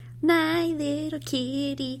little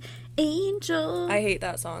kitty angel. I hate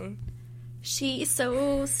that song. She's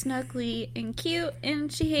so snuggly and cute,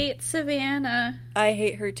 and she hates Savannah. I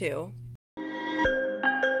hate her too.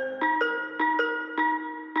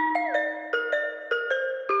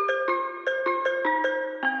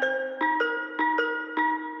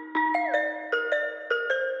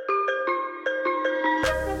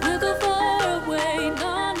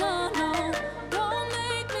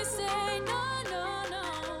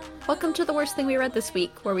 Welcome to The Worst Thing We Read This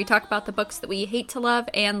Week, where we talk about the books that we hate to love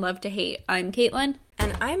and love to hate. I'm Caitlin.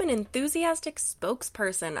 And I'm an enthusiastic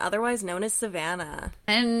spokesperson, otherwise known as Savannah.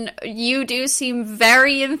 And you do seem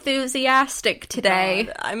very enthusiastic today.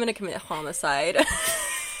 God, I'm gonna commit homicide.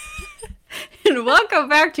 And welcome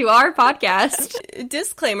back to our podcast.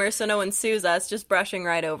 Disclaimer, so no one sues us, just brushing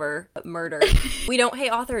right over murder. We don't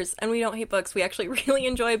hate authors, and we don't hate books. We actually really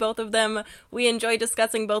enjoy both of them. We enjoy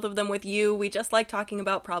discussing both of them with you. We just like talking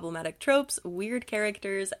about problematic tropes, weird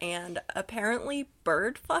characters, and apparently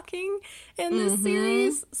bird fucking in this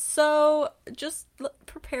series. So just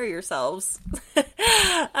prepare yourselves.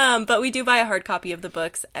 But we do buy a hard copy of the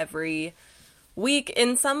books every week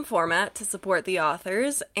in some format to support the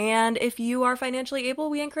authors, and if you are financially able,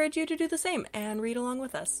 we encourage you to do the same and read along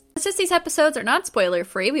with us. Since these episodes are not spoiler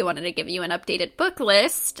free, we wanted to give you an updated book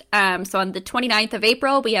list. So on the 29th of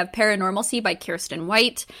April, we have Paranormalcy by Kirsten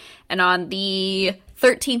White, and on the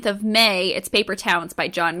 13th of May, it's Paper Towns by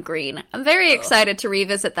John Green. I'm very excited to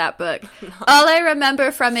revisit that book. All I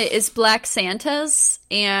remember from it is Black Santas,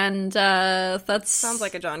 and that's... Sounds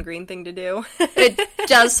like a John Green thing to do. It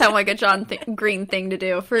does sound like a John Green thing to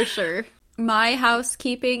do, for sure. My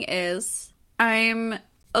housekeeping is, I'm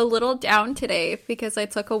a little down today because I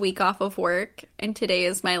took a week off of work, and today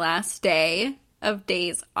is my last day of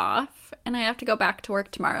days off, and I have to go back to work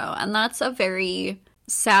tomorrow, and that's a very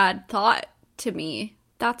sad thought to me.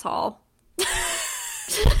 That's all.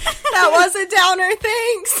 That was a downer,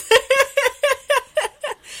 thanks.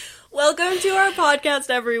 Welcome to our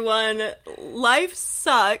podcast, everyone. Life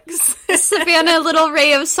sucks. Savannah, little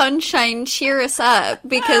ray of sunshine, cheer us up,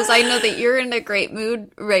 because I know that you're in a great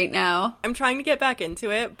mood right now. I'm trying to get back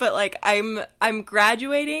into it, but like I'm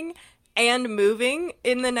graduating and moving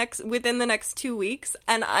within the next 2 weeks,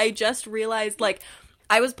 and I just realized, like,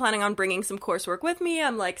 I was planning on bringing some coursework with me.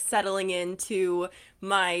 I'm, like, settling into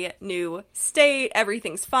my new state.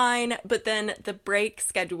 Everything's fine. But then the break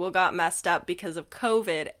schedule got messed up because of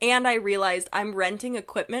COVID. And I realized I'm renting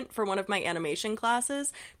equipment for one of my animation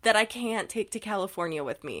classes that I can't take to California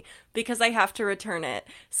with me because I have to return it.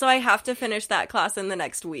 So I have to finish that class in the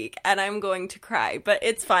next week. And I'm going to cry. But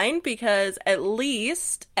it's fine because at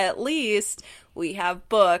least we have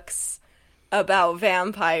books about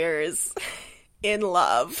vampires in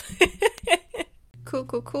love.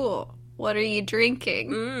 Cool. What are you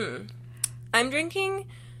drinking? I'm drinking...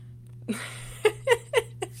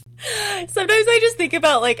 Sometimes I just think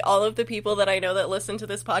about, like, all of the people that I know that listen to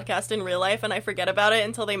this podcast in real life, and I forget about it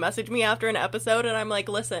until they message me after an episode, and I'm like,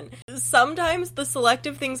 listen, sometimes the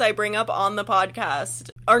selective things I bring up on the podcast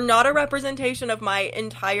are not a representation of my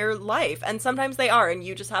entire life, and sometimes they are, and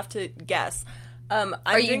you just have to guess.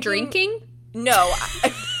 Are you drinking? No.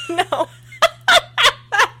 No.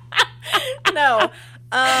 No.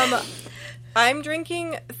 I'm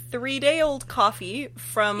drinking 3-day-old coffee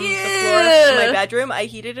from the floor to my bedroom. I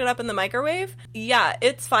heated it up in the microwave. Yeah,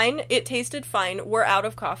 it's fine. It tasted fine. We're out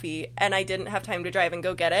of coffee, and I didn't have time to drive and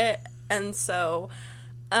go get it. And so,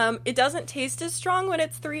 it doesn't taste as strong when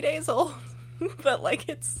it's 3 days old, but, like,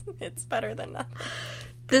 it's better than nothing.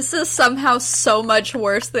 This is somehow so much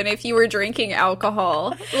worse than if you were drinking alcohol.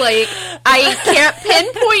 Like, I can't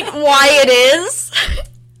pinpoint why it is.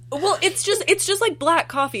 Well, it's just like black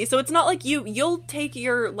coffee, so it's not like you'll take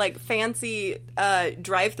your, like, fancy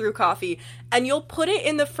drive-through coffee and you'll put it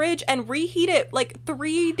in the fridge and reheat it, like,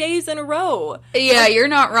 3 days in a row. Yeah, like, you're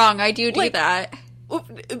not wrong. I do like, that.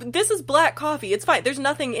 This is black coffee. It's fine. There's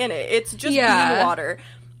nothing in it. It's just bean water.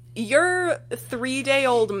 Your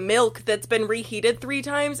 3-day-old milk that's been reheated 3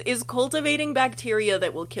 times is cultivating bacteria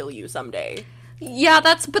that will kill you someday. Yeah,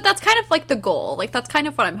 that's kind of, like, the goal. Like, that's kind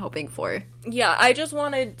of what I'm hoping for. Yeah, I just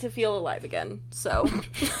wanted to feel alive again, so.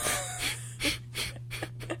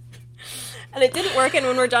 And it didn't work, and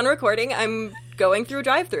when we're done recording, I'm going through a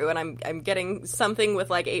drive-thru, and I'm getting something with,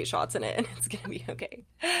 like, 8 shots in it, and it's gonna be okay.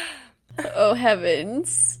 Oh,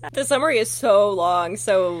 heavens. The summary is so long,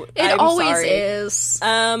 so It I'm always sorry. is.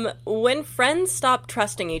 When friends stop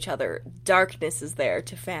trusting each other, darkness is there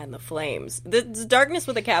to fan the flames. It's darkness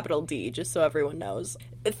with a capital D, just so everyone knows.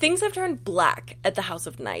 Things have turned black at the House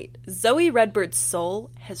of Night. Zoe Redbird's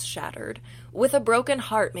soul has shattered. With a broken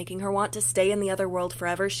heart making her want to stay in the other world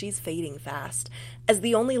forever, she's fading fast. As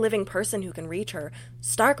the only living person who can reach her,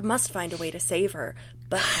 Stark must find a way to save her.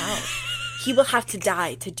 But how? He will have to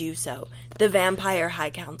die to do so, the Vampire High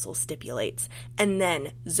Council stipulates, and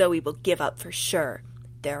then Zoe will give up for sure.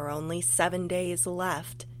 There are only 7 days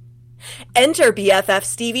left. Enter BFF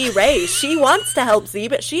Stevie Ray. She wants to help Z,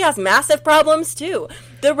 but she has massive problems too.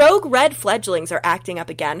 The rogue red fledglings are acting up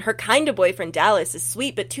again. Her kinda boyfriend Dallas is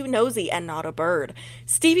sweet but too nosy and not a bird.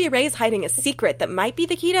 Stevie Ray's hiding a secret that might be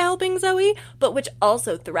the key to helping Zoe, but which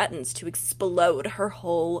also threatens to explode her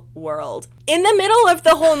whole world. In the middle of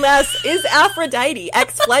the whole mess is Aphrodite,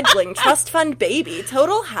 ex-fledgling, trust fund baby,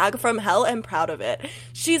 total hag from hell and proud of it.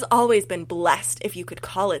 She's always been blessed, if you could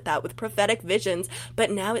call it that, with prophetic visions,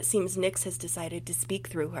 but now it seems Nyx has decided to speak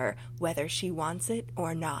through her, whether she wants it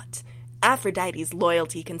or not. Aphrodite's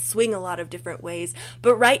loyalty can swing a lot of different ways,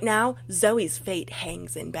 but right now, Zoe's fate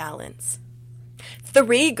hangs in balance.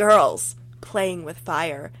 3 girls playing with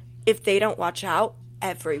fire. If they don't watch out,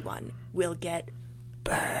 everyone will get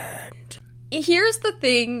burned. Here's the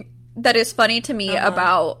thing that is funny to me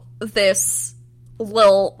about this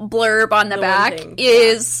little blurb on the back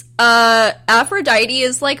is Aphrodite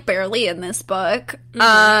is like barely in this book.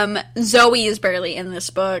 Zoe is barely in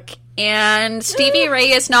this book. And Stevie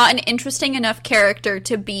Ray is not an interesting enough character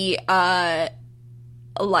to be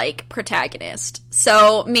like protagonist.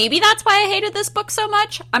 So maybe that's why I hated this book so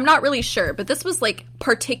much. I'm not really sure, but this was like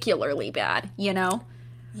particularly bad, you know?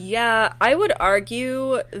 Yeah, I would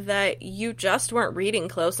argue that you just weren't reading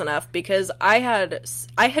close enough, because I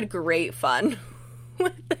had great fun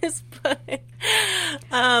with this book.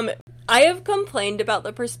 I have complained about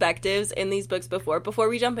the perspectives in these books before. Before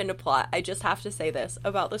we jump into plot, I just have to say this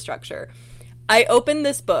about the structure. I opened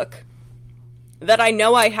this book that I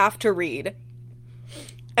know I have to read.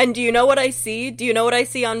 And do you know what I see? Do you know what I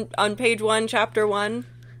see on page 1, chapter 1?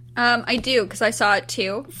 I do, because I saw it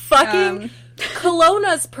too. Fucking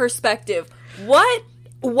Kelowna's perspective. What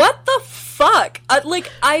the fuck?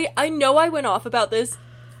 I know I went off about this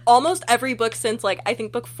almost every book since, like, I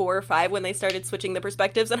think book 4 or 5 when they started switching the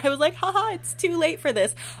perspectives, and I was like, haha, it's too late for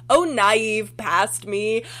this. Oh, naive past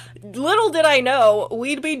me. Little did I know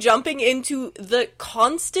we'd be jumping into the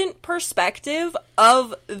constant perspective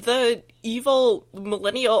of the evil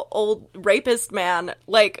millennial old rapist man.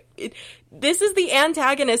 Like, this is the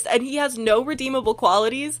antagonist, and he has no redeemable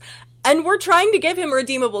qualities. And we're trying to give him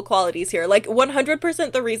redeemable qualities here. Like,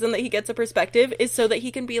 100% the reason that he gets a perspective is so that he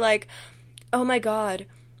can be like, oh my god,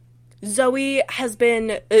 Zoe has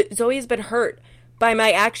been hurt by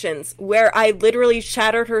my actions, where I literally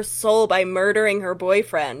shattered her soul by murdering her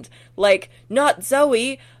boyfriend. Like, not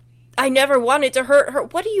Zoe. I never wanted to hurt her.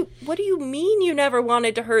 What do you mean you never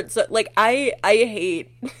wanted to hurt Like, I hate...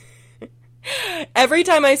 Every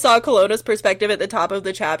time I saw Kelowna's perspective at the top of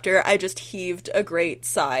the chapter, I just heaved a great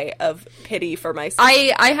sigh of pity for myself.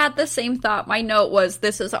 I had the same thought. My note was,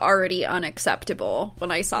 this is already unacceptable when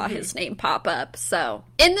I saw his name pop up. So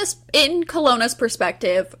in Kelowna's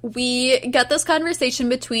perspective, we get this conversation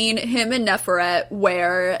between him and Neferet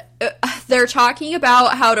where they're talking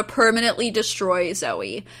about how to permanently destroy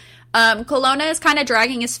Zoe. Kelowna is kind of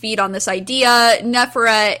dragging his feet on this idea.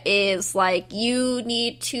 Neferet is like, you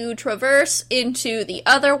need to traverse into the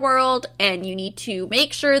other world, and you need to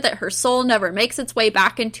make sure that her soul never makes its way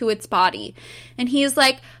back into its body. And he's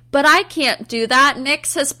like, but I can't do that.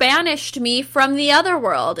 Nyx has banished me from the other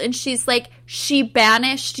world. And she's like, she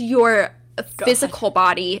banished your physical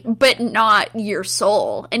body, but not your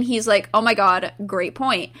soul. And he's like, oh my god, great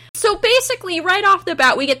point. So basically, right off the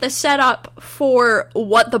bat, we get the setup for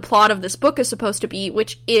what the plot of this book is supposed to be,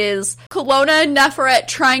 which is Kelowna and Neferet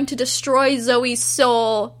trying to destroy Zoe's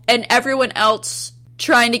soul, and everyone else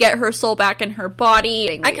trying to get her soul back in her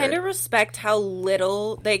body. I kind of respect how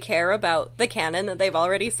little they care about the canon that they've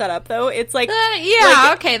already set up, though. It's like,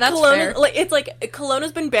 okay, that's fair. fair. Like, it's like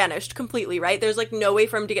Kelowna's been banished completely, right? There's like no way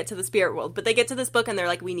for him to get to the spirit world, but they get to this book and they're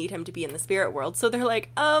like, we need him to be in the spirit world. So they're like,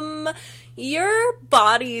 your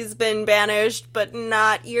body's been banished, but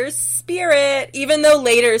not your spirit. Even though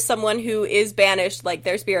later someone who is banished, like,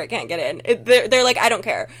 their spirit can't get in. They're like, I don't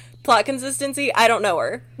care. Plot consistency, I don't know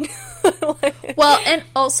her. Well, and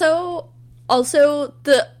also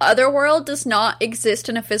the other world does not exist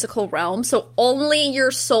in a physical realm, so only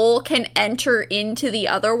your soul can enter into the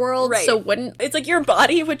other world. Right. So wouldn't... It's like your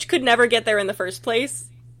body, which could never get there in the first place,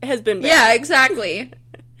 has been banned. Yeah, exactly.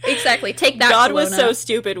 Exactly. Take that, God Kelowna. was so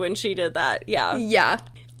stupid when she did that. Yeah. Yeah.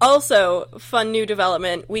 Also, fun new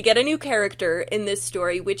development. We get a new character in this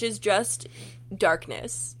story, which is just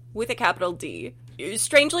Darkness, with a capital D.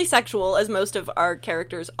 Strangely sexual, as most of our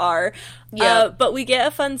characters are. Yeah. But we get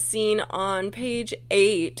a fun scene on page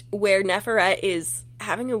 8 where Neferet is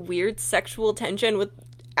having a weird sexual tension with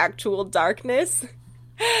actual Darkness.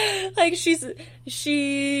 Like, she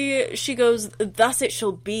goes, "Thus it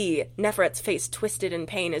shall be." Neferet's face twisted in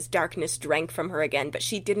pain as Darkness drank from her again, but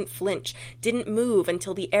she didn't flinch, didn't move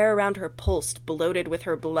until the air around her pulsed, bloated with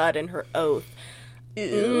her blood and her oath.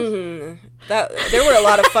 There were a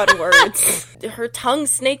lot of fun words. Her tongue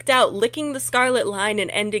snaked out, licking the scarlet line and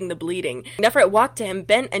ending the bleeding. Neferet walked to him,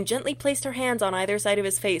 bent, and gently placed her hands on either side of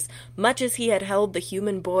his face, much as he had held the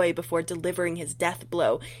human boy before delivering his death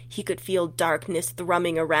blow. He could feel Darkness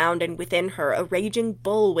thrumming around, and within her, a raging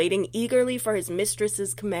bull waiting eagerly for his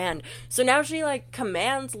mistress's command. So now she, like,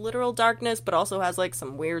 commands literal darkness, but also has, like,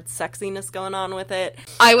 some weird sexiness going on with it.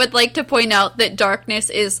 I would like to point out that Darkness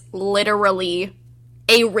is literally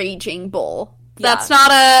a raging bull. Yeah.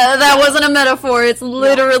 That wasn't a metaphor. It's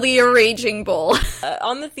literally a raging bull.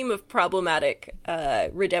 On the theme of problematic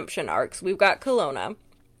redemption arcs, we've got Kelowna.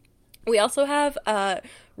 We also have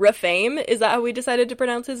Rafame. Is that how we decided to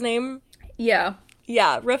pronounce his name? Yeah.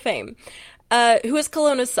 Yeah, Rafame. Who is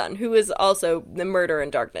Kelowna's son, who is also the murder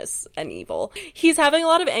and darkness and evil. He's having a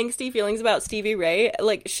lot of angsty feelings about Stevie Ray.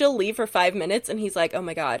 Like, she'll leave for 5 minutes, and he's like, oh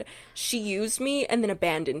my god, she used me and then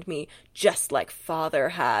abandoned me, just like father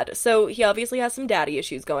had. So he obviously has some daddy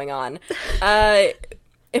issues going on.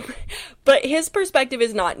 But his perspective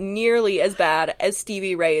is not nearly as bad as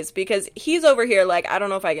Stevie Ray's, because he's over here like, I don't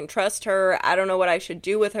know if I can trust her, I don't know what I should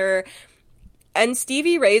do with her. And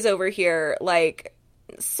Stevie Ray's over here like,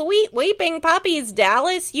 sweet weeping puppies,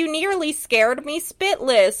 Dallas, you nearly scared me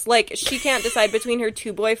spitless. Like, she can't decide between her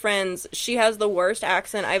two boyfriends. She has the worst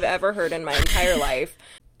accent I've ever heard in my entire life.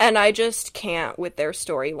 And I just can't with their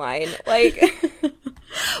storyline. Like,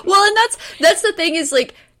 well, and that's the thing is,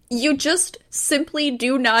 like, you just simply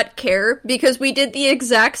do not care, because we did the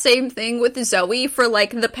exact same thing with Zoe for,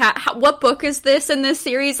 like, what book is this in this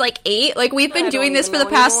series? Like, 8? Like, we've been doing this for the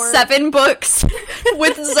past anymore. 7 books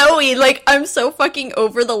with Zoe. Like, I'm so fucking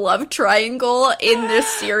over the love triangle in this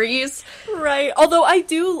series. Right. Although I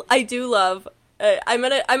do love... I'm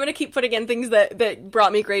gonna keep putting in things that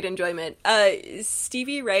brought me great enjoyment.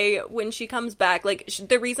 Stevie Ray, when she comes back, like,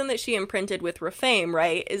 the reason that she imprinted with Rafame,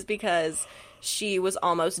 right, is because she was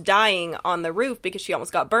almost dying on the roof because she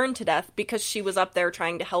almost got burned to death because she was up there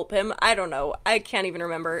trying to help him. I don't know. I can't even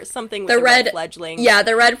remember. Something with the red fledglings. Yeah,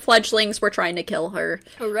 the red fledglings were trying to kill her.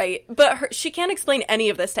 Right. But she can't explain any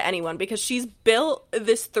of this to anyone because she's built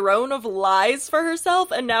this throne of lies for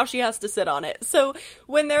herself and now she has to sit on it. So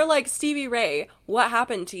when they're like, Stevie Ray, what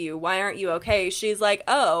happened to you? Why aren't you okay? She's like,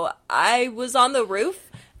 oh, I was on the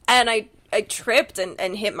roof and I tripped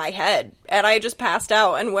and hit my head, and I just passed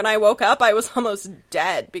out, and when I woke up, I was almost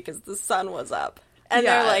dead because the sun was up. And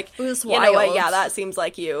they're like, it was you know what, yeah, that seems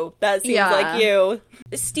like you. That seems like you.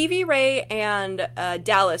 Stevie Ray and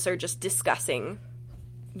Dallas are just discussing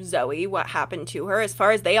Zoe, what happened to her. As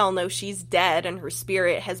far as they all know, she's dead, and her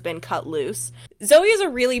spirit has been cut loose. Zoe is a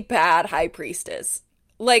really bad high priestess.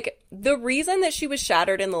 Like, the reason that she was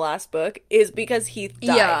shattered in the last book is because Heath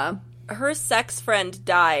died. Yeah. Her sex friend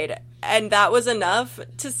died, and that was enough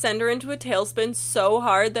to send her into a tailspin so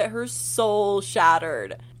hard that her soul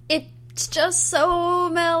shattered. It's just so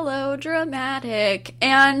melodramatic.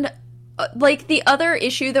 And, like, the other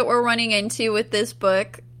issue that we're running into with this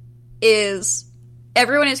book is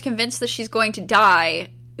everyone is convinced that she's going to die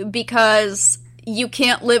because you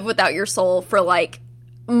can't live without your soul for, like,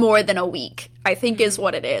 more than a week, I think is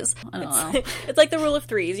what it is. I don't know. It's like the rule of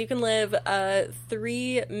threes. You can live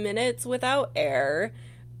 3 minutes without air,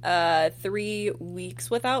 3 weeks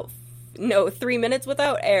without... No, 3 minutes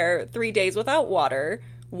without air, 3 days without water,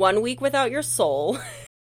 1 week without your soul.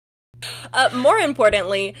 More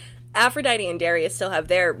importantly, Aphrodite and Darius still have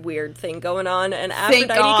their weird thing going on, and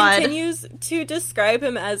Aphrodite continues to describe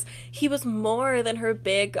him as he was more than her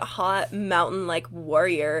big, hot, mountain-like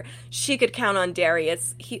warrior. She could count on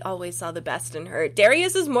Darius. He always saw the best in her.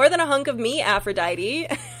 Darius is more than a hunk of me, Aphrodite.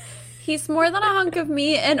 He's more than a hunk of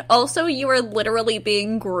me, and also you are literally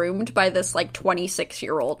being groomed by this, like,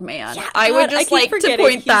 26-year-old man. Yeah, I would just like to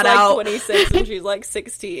point that out. He's like 26 and she's like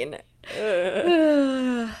 16.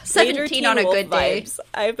 17 on a good day. Vibes.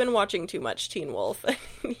 I've been watching too much Teen Wolf. It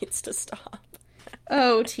needs to stop.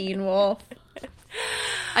 Oh, Teen Wolf.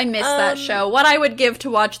 I miss that show. What I would give to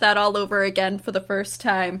watch that all over again for the first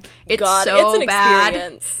time. It's God, so it's an bad.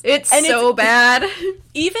 experience. It's so bad.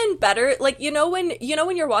 Even better, like, you know when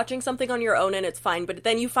you're watching something on your own and it's fine, but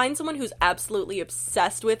then you find someone who's absolutely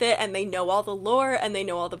obsessed with it and they know all the lore and they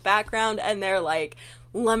know all the background and they're like,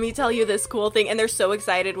 let me tell you this cool thing, and they're so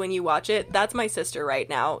excited when you watch it. That's my sister right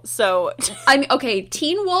now. So I mean, okay,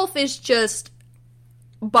 Teen Wolf is just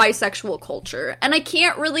bisexual culture, and I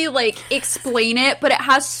can't really like explain it, but it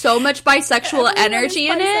has so much bisexual energy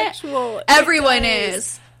in it. Everyone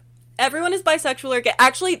is bisexual or gay.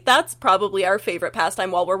 Actually, that's probably our favorite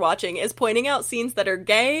pastime while we're watching, is pointing out scenes that are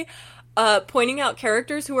gay, pointing out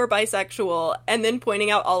characters who are bisexual, and then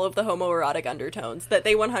pointing out all of the homoerotic undertones, that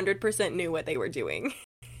they 100% knew what they were doing.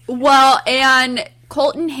 Well, and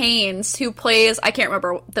Colton Haynes, who plays, I can't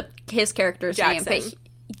remember his character's name, but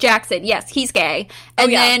Jackson, yes, he's gay.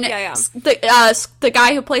 And then the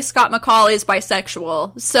guy who plays Scott McCall is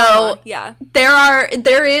bisexual. So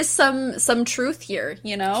there is some truth here,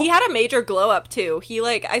 you know? He had a major glow up too.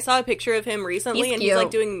 I saw a picture of him recently and he's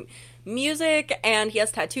like doing music and he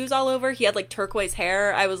has tattoos all over. He had like turquoise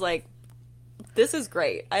hair. I was like, this is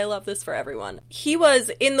great. I love this for everyone. He was,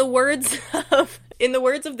 in the words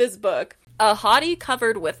of this book, a hottie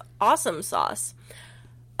covered with awesome sauce.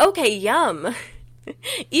 Okay, yum.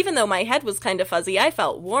 Even though my head was kind of fuzzy, I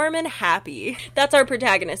felt warm and happy. That's our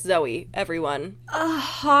protagonist, Zoe, everyone. A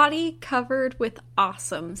hottie covered with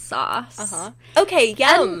awesome sauce. Uh-huh. Okay,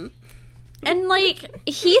 yum. And like,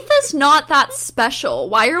 Heath is not that special.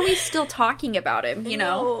 Why are we still talking about him, you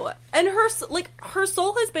know? And her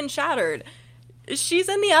soul has been shattered. She's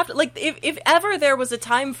in the after... Like, if ever there was a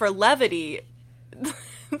time for levity,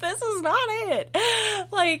 this is not it.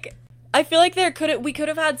 Like... I feel like we could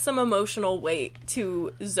have had some emotional weight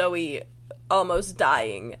to Zoe almost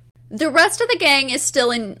dying. The rest of the gang is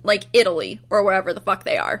still in, like, Italy, or wherever the fuck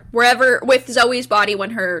they are. Wherever, with Zoe's body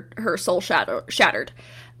when her soul shattered.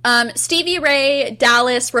 Stevie Ray,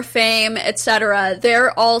 Dallas, Rafame, etc.,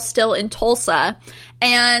 they're all still in Tulsa.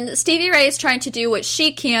 And Stevie Ray is trying to do what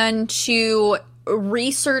she can to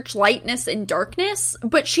research lightness and darkness,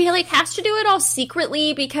 but she, like, has to do it all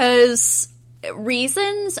secretly because...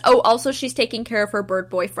 reasons. Oh, also she's taking care of her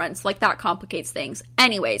bird boyfriends. Like, that complicates things.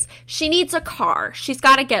 Anyways, she needs a car. She's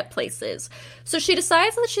got to get places. So she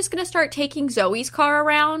decides that she's going to start taking Zoe's car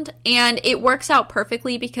around, and it works out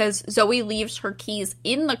perfectly because Zoe leaves her keys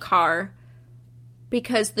in the car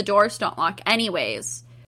because the doors don't lock anyways.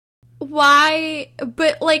 Why?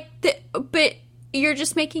 But, like, but you're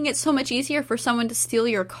just making it so much easier for someone to steal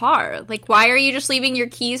your car. Like, why are you just leaving your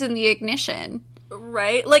keys in the ignition?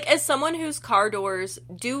 Right? Like, as someone whose car doors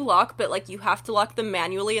do lock, but, like, you have to lock them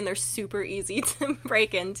manually and they're super easy to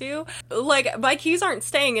break into. Like, my keys aren't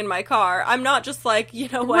staying in my car. I'm not just like, you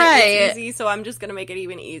know what, It's easy, so I'm just gonna make it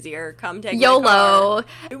even easier. Come take YOLO. my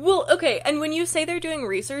car. Well, okay, and when you say they're doing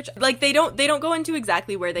research, like, they don't go into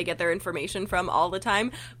exactly where they get their information from all the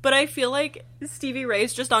time, but I feel like Stevie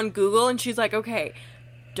Ray's just on Google and she's like, okay,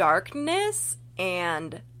 darkness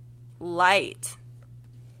and lightness.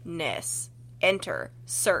 Enter,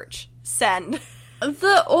 search, send. And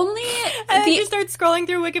then you start scrolling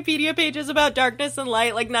through Wikipedia pages about darkness and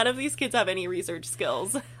light. Like, none of these kids have any research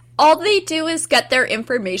skills. All they do is get their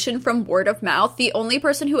information from word of mouth. The only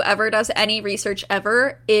person who ever does any research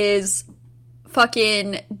ever is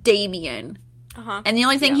fucking Damien. Uh-huh. And the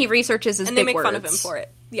only thing he researches is big words. And they make fun of him for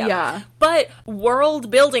it. Yeah. But,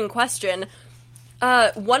 world building question...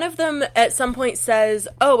 one of them at some point says,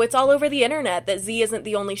 oh, it's all over the internet that Z isn't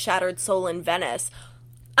the only shattered soul in Venice.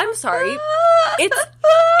 I'm sorry.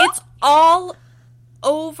 It's all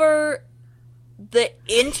over the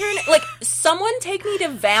internet. Like, someone take me to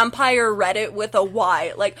vampire Reddit with a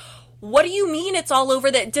Y. Like, what do you mean it's all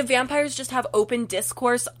over that? Do vampires just have open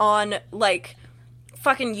discourse on, like,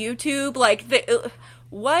 fucking YouTube? Like,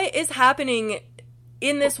 what is happening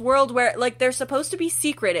in this world where, like, they're supposed to be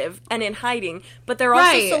secretive and in hiding, but they're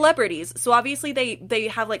also celebrities. So obviously they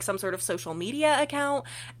have, like, some sort of social media account.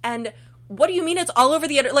 And what do you mean it's all over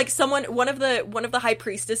the internet? Like, one of the high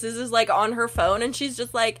priestesses is, like, on her phone and she's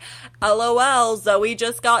just like, LOL, Zoe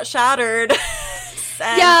just got shattered.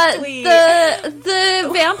 The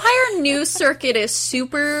vampire news circuit is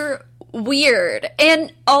super weird.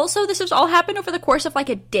 And also, this has all happened over the course of, like,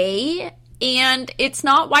 a day. And it's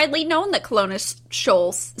not widely known that Colonna's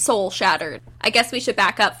soul shattered. I guess we should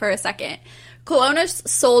back up for a second. Colonna's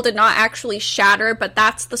soul did not actually shatter, but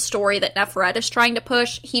that's the story that Neferet is trying to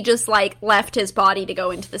push. He just, like, left his body to go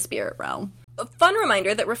into the spirit realm. A fun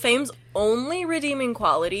reminder that Rafame's only redeeming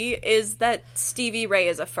quality is that Stevie Ray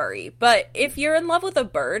is a furry. But if you're in love with a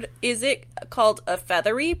bird, is it called a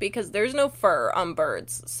feathery? Because there's no fur on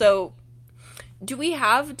birds. So do we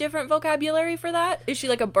have different vocabulary for that? Is she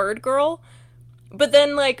like a bird girl? But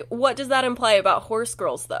then, like, what does that imply about horse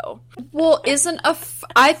girls, though? Well,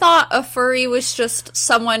 I thought a furry was just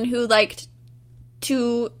someone who liked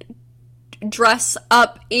to dress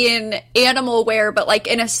up in animal wear, but, like,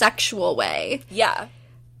 in a sexual way. Yeah.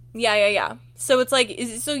 So it's like,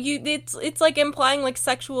 it's like implying, like,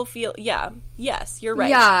 sexual feel. Yeah. Yes, you're right.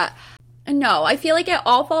 Yeah. No, I feel like it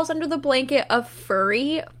all falls under the blanket of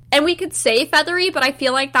furry. And we could say feathery, but I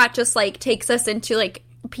feel like that just, like, takes us into, like,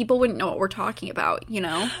 people wouldn't know what we're talking about, you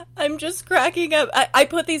know? I'm just cracking up. I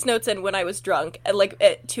put these notes in when I was drunk, like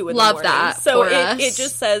at 2 in the morning. Love that. So it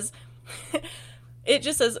just says,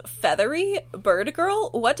 feathery bird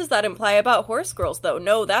girl. What does that imply about horse girls, though?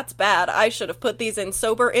 No, that's bad. I should have put these in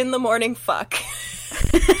sober in the morning. Fuck.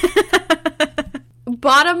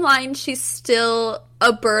 Bottom line, she's still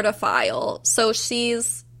a birdophile. So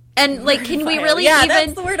she's, and like, can we really even?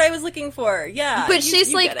 That's the word I was looking for. Yeah, but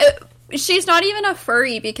she's like. She's not even a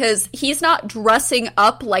furry because he's not dressing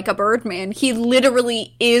up like a Birdman. He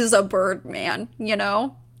literally is a Birdman, you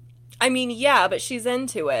know? I mean, yeah, but she's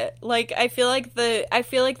into it. Like, I feel like the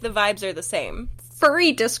vibes are the same.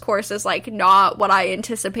 Furry discourse is, like, not what I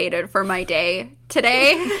anticipated for my day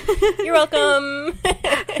today. You're welcome.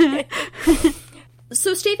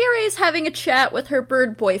 So Stevie Ray is having a chat with her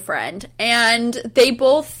bird boyfriend, and they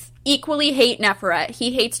both equally hate Neferet.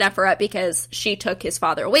 He hates Neferet because she took his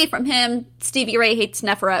father away from him. Stevie Ray hates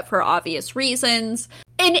Neferet for obvious reasons.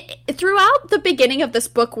 And throughout the beginning of this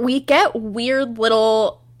book, we get weird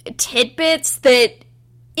little tidbits that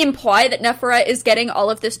imply that Neferet is getting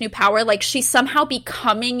all of this new power. Like, she's somehow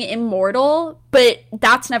becoming immortal, but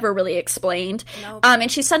that's never really explained. Nope.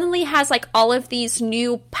 And she suddenly has, like, all of these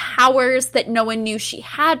new powers that no one knew she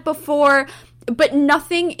had before, but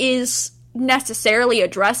nothing is necessarily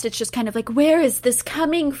addressed. It's just kind of like, where is this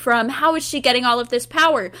coming from? How is she getting all of this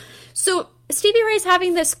power? So Stevie Ray's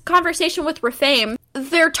having this conversation with Rafame.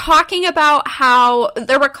 They're talking about how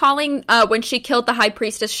they're recalling when she killed the high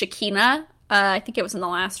priestess Shekinah. I think it was in the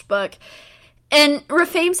last book. And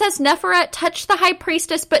Rafame says Neferet touched the high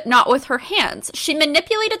priestess, but not with her hands. She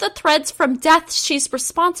manipulated the threads from deaths she's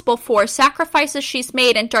responsible for, sacrifices she's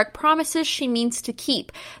made, and dark promises she means to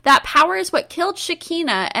keep. That power is what killed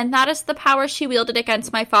Shekinah, and that is the power she wielded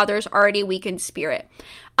against my father's already weakened spirit.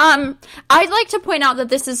 I'd like to point out that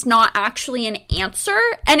this is not actually an answer,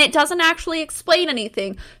 and it doesn't actually explain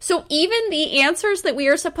anything. So even the answers that we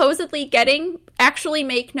are supposedly getting actually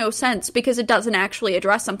make no sense because it doesn't actually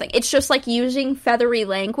address something. It's just like using feathery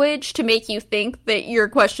language to make you think that your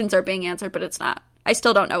questions are being answered, but it's not. I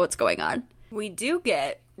still don't know what's going on. We do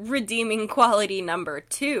get redeeming quality number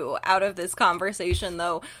 2 out of this conversation,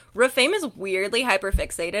 though. Rafame is weirdly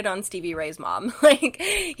hyperfixated on Stevie Ray's mom. Like,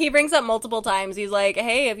 he brings up multiple times, he's like,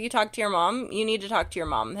 hey, have you talked to your mom? You need to talk to your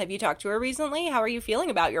mom. Have you talked to her recently? How are you feeling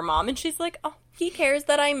about your mom? And she's like, oh, he cares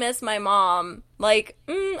that I miss my mom. Like,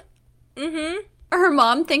 Her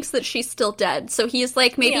mom thinks that she's still dead, so he's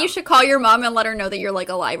like, maybe you should call your mom and let her know that you're, like,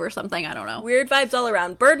 alive or something. I don't know. Weird vibes all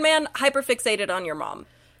around. Birdman, hyperfixated on your mom.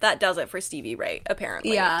 That does it for Stevie Ray,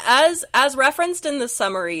 apparently. Yeah. As referenced in the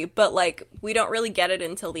summary, but, like, we don't really get it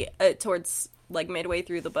until the towards, like, midway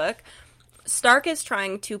through the book. Stark is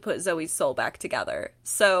trying to put Zoe's soul back together.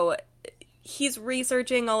 So he's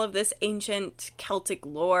researching all of this ancient Celtic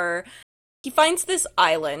lore. He finds this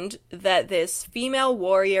island that this female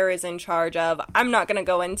warrior is in charge of. I'm not going to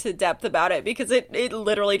go into depth about it because it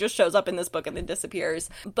literally just shows up in this book and then disappears.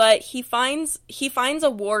 But he finds a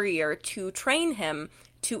warrior to train him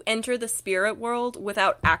to enter the spirit world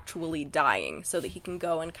without actually dying so that he can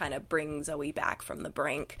go and kind of bring Zoe back from the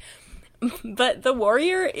brink. But the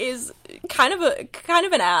warrior is kind of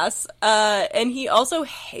an ass, and he also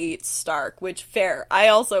hates Stark, which, fair. I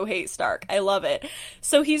also hate Stark. I love it.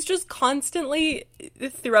 So he's just constantly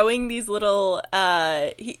throwing these little,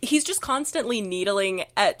 he's just constantly needling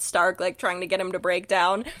at Stark, like, trying to get him to break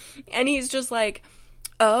down, and he's just like,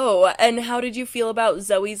 oh, and how did you feel about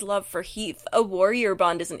Zoe's love for Heath? A warrior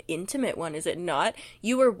bond is an intimate one, is it not?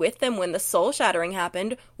 You were with them when the soul shattering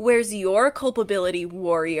happened. Where's your culpability,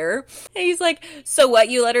 warrior? And he's like, so what,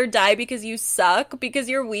 you let her die because you suck? Because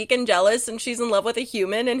you're weak and jealous and she's in love with a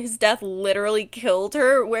human and his death literally killed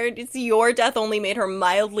her? Where it's your death only made her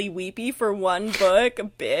mildly weepy for one book?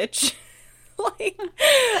 Bitch. Like,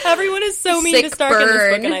 everyone is so mean to Stark in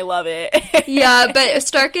this book, and I love it. Yeah, but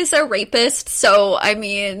Stark is a rapist, so, I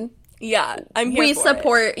mean... Yeah, I'm here we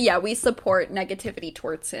support negativity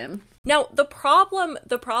towards him. Now, the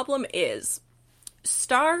problem is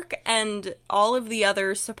Stark and all of the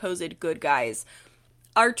other supposed good guys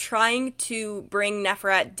are trying to bring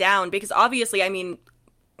Neferat down because obviously, I mean,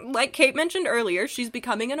 like Kate mentioned earlier, she's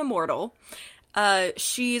becoming an immortal.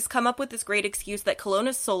 She's come up with this great excuse that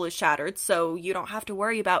Kelowna's soul is shattered, so you don't have to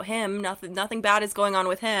worry about him. Nothing bad is going on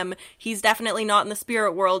with him. He's definitely not in the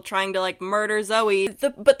spirit world trying to, like, murder Zoe.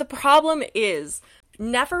 But the problem is,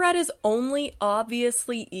 Neferat is only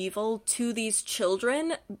obviously evil to these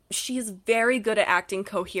children. She is very good at acting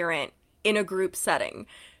coherent in a group setting.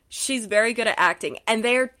 She's very good at acting, and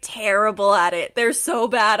they're terrible at it. They're so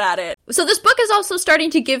bad at it. So this book is also starting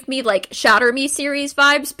to give me, like, Shatter Me series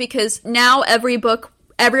vibes, because now every book,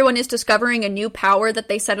 everyone is discovering a new power that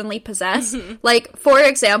they suddenly possess. Like, for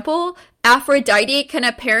example, Aphrodite can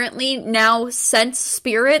apparently now sense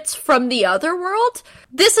spirits from the other world.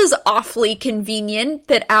 This is awfully convenient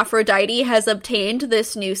that Aphrodite has obtained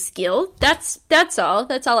this new skill. That's all.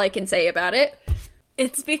 That's all I can say about it.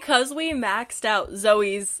 It's because we maxed out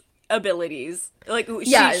Zoe's abilities. Like,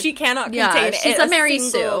 she cannot contain she's a Mary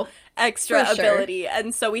single Sue. Extra For sure. ability,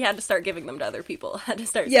 and so we had to start giving them to other people. Had to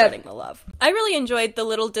start spreading the love. I really enjoyed the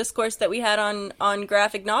little discourse that we had on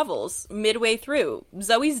graphic novels midway through.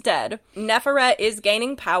 Zoe's dead. Neferat is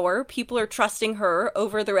gaining power. People are trusting her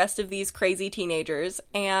over the rest of these crazy teenagers,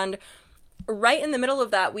 and right in the middle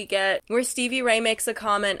of that, we get where Stevie Ray makes a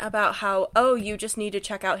comment about how, oh, you just need to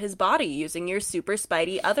check out his body using your super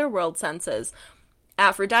spidey otherworld senses.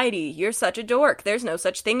 Aphrodite, you're such a dork. There's no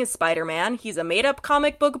such thing as Spider-Man. He's a made-up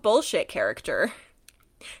comic book bullshit character.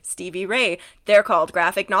 Stevie Ray, they're called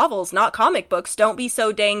graphic novels, not comic books. Don't be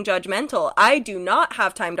so dang judgmental. I do not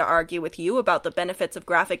have time to argue with you about the benefits of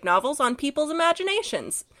graphic novels on people's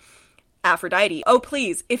imaginations. Aphrodite, oh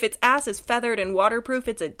please, if its ass is feathered and waterproof,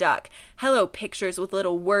 it's a duck. Hello pictures with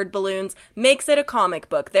little word balloons makes it a comic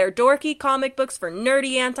book. They're dorky comic books for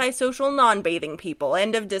nerdy antisocial non-bathing people.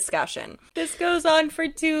 End of discussion. This goes on for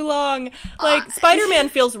too long. Like, Spider-Man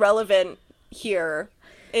feels relevant here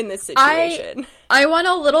in this situation. I want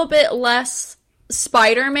a little bit less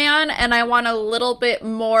Spider-Man, and I want a little bit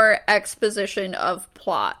more exposition of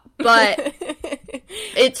plot. But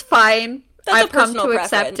it's fine. I've come to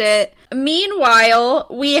accept it. Meanwhile,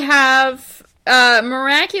 we have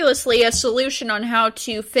miraculously a solution on how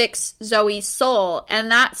to fix Zoe's soul,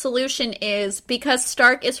 and that solution is because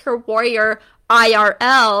Stark is her warrior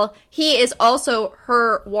IRL, he is also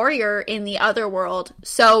her warrior in the other world,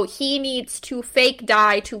 so he needs to fake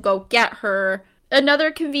die to go get her.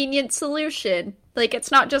 Another convenient solution. Like,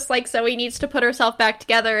 it's not just like Zoe needs to put herself back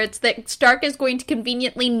together, it's that Stark is going to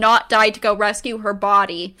conveniently not die to go rescue her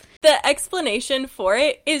body. The explanation for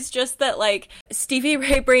it is just that, like, Stevie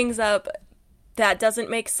Ray brings up that doesn't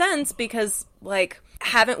make sense because, like,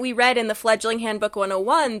 haven't we read in the Fledgling Handbook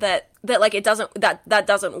 101 that like, it doesn't, that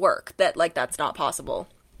doesn't work, that, like, that's not possible.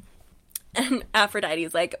 And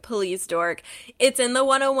Aphrodite's like, please, dork. It's in the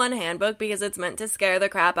 101 handbook because it's meant to scare the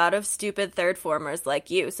crap out of stupid third formers like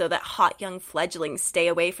you so that hot young fledglings stay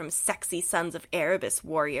away from sexy sons of Erebus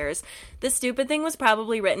warriors. The stupid thing was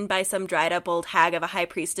probably written by some dried up old hag of a high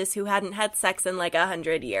priestess who hadn't had sex in like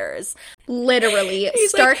 100 years. Literally.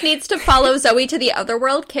 Stark needs to follow Zoe to the other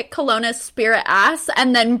world, kick Kelowna's spirit ass,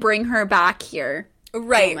 and then bring her back here.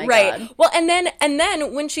 Right, oh right. God. Well, and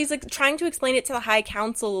then when she's like trying to explain it to the High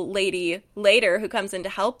Council lady later, who comes in to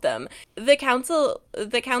help them, the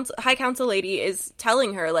High Council lady is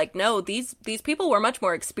telling her like, no, these people were much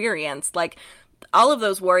more experienced. Like, all of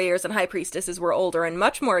those warriors and high priestesses were older and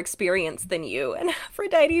much more experienced than you. And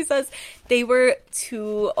Aphrodite says they were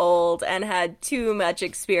too old and had too much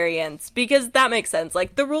experience, because that makes sense.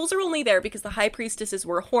 Like, the rules are only there because the high priestesses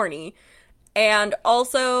were horny. And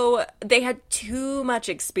also, they had too much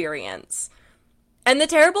experience. And the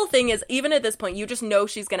terrible thing is, even at this point, you just know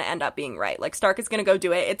she's going to end up being right. Like, Stark is going to go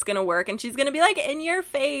do it, it's going to work, and she's going to be like, in your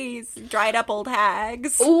face, dried up old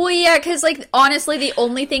hags. Oh, yeah, because, like, honestly, the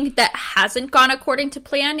only thing that hasn't gone according to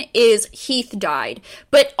plan is Heath died.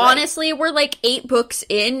 But honestly, we're, like, 8 books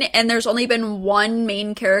in, and there's only been one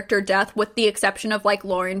main character death, with the exception of, like,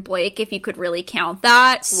 Lauren Blake, if you could really count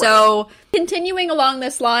that. Right. So, continuing along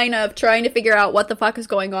this line of trying to figure out what the fuck is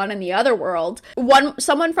going on in the other world,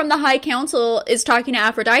 someone from the High Council is talking to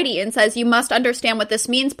Aphrodite and says, you must understand what this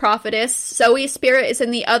means, prophetess. Zoe's spirit is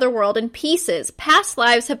in the other world in pieces. Past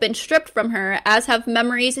lives have been stripped from her, as have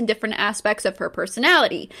memories and different aspects of her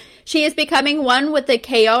personality. She is becoming one with the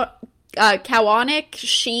Kaonic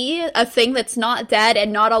she, a thing that's not dead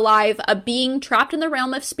and not alive, a being trapped in the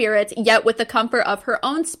realm of spirits, yet with the comfort of her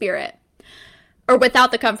own spirit. Or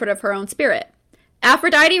without the comfort of her own spirit.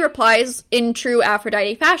 Aphrodite replies in true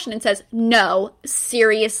Aphrodite fashion and says, no,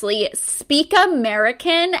 seriously, speak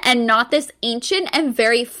American and not this ancient and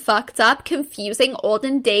very fucked up, confusing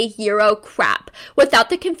olden day Euro crap. Without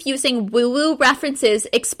the confusing woo-woo references,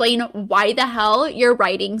 explain why the hell you're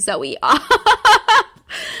writing Zoe off.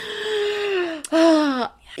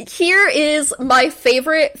 Here is my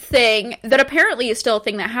favorite thing that apparently is still a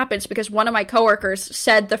thing that happens because one of my coworkers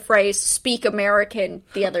said the phrase speak American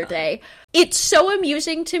the other day. It's so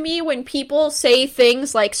amusing to me when people say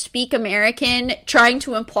things like speak American, trying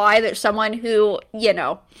to imply that someone who, you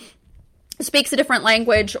know, speaks a different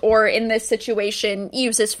language or in this situation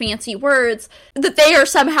uses fancy words, that they are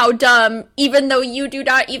somehow dumb, even though you do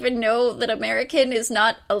not even know that American is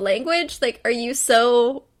not a language. Like, are you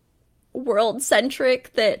so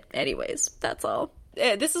world-centric that, anyways, that's all.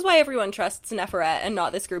 This is why everyone trusts Neferet and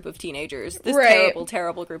not this group of teenagers. This terrible,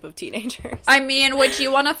 terrible group of teenagers. I mean, would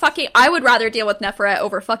you want to fucking... I would rather deal with Neferet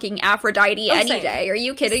over fucking Aphrodite any day. Are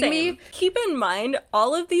you kidding me? Keep in mind,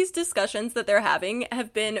 all of these discussions that they're having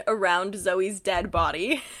have been around Zoe's dead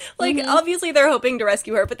body. Like, obviously they're hoping to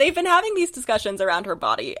rescue her, but they've been having these discussions around her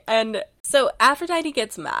body. And so Aphrodite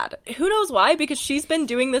gets mad. Who knows why? Because she's been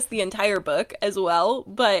doing this the entire book as well.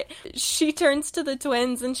 But she turns to the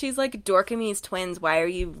twins and she's like, Dorkamy's twins, why are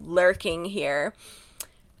you lurking here?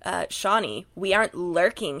 Shawnee, we aren't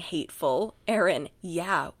lurking, hateful. Aaron,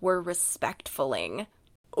 yeah, we're respectfuling.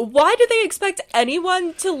 Why do they expect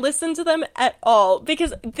anyone to listen to them at all?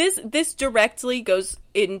 Because this directly goes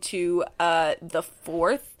into the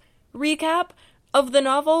fourth recap of the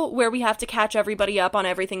novel, where we have to catch everybody up on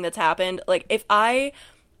everything that's happened. Like, if I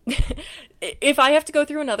have to go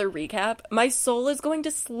through another recap, my soul is going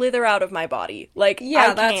to slither out of my body. Like,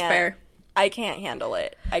 yeah, that's fair. I can't handle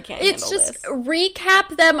it. It's just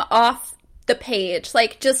recap them off the page.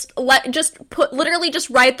 Like, just write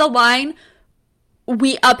the line,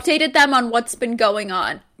 we updated them on what's been going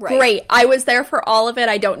on. Right. Great. I was there for all of it.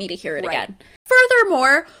 I don't need to hear it again.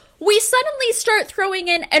 Furthermore, we suddenly start throwing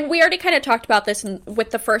in, and we already kind of talked about this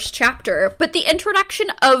with the first chapter, but the introduction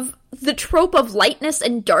of the trope of lightness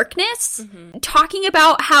and darkness, talking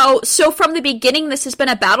about how, so from the beginning, this has been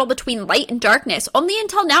a battle between light and darkness. Only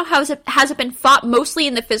until now has it been fought mostly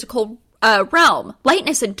in the physical realm.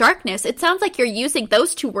 Lightness and darkness. It sounds like you're using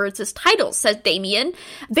those two words as titles, says Damien.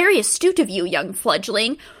 Very astute of you, young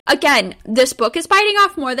fledgling. Again, this book is biting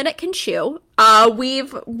off more than it can chew.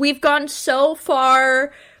 We've gone so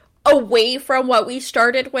far away from what we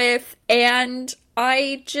started with, and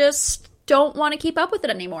I just don't want to keep up with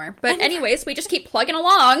it anymore. But anyways, we just keep plugging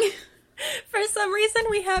along. For some reason,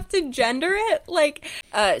 we have to gender it. Like,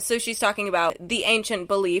 so she's talking about the ancient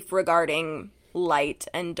belief regarding light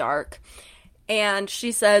and dark. And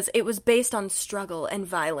she says, it was based on struggle and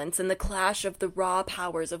violence and the clash of the raw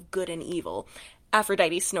powers of good and evil.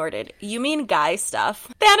 Aphrodite snorted. You mean guy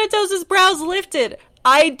stuff? Thanatos' brows lifted.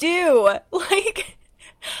 I do. Like,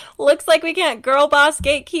 looks like we can't girl boss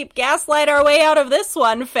gatekeep gaslight our way out of this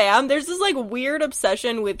one, fam. There's this, like, weird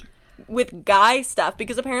obsession with guy stuff,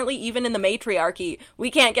 because apparently even in the matriarchy,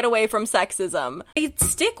 we can't get away from sexism. They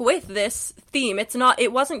stick with this theme.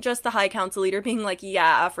 It wasn't just the High Council leader being like,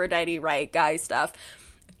 yeah, Aphrodite, right, guy stuff.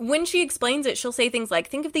 When she explains it, she'll say things like,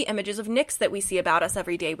 think of the images of Nyx that we see about us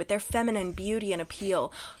every day with their feminine beauty and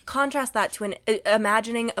appeal. Contrast that to an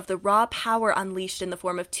imagining of the raw power unleashed in the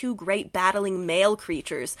form of two great battling male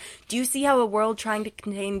creatures. Do you see how a world trying to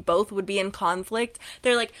contain both would be in conflict?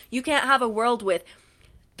 They're like, you can't have a world with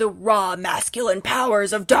the raw masculine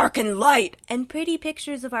powers of dark and light and pretty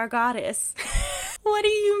pictures of our goddess. What do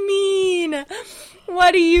you mean?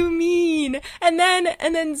 What do you mean? And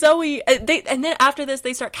then Zoe, and then after this,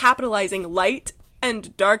 they start capitalizing light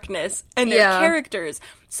and darkness and their characters.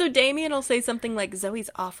 So Damien will say something like, Zoe's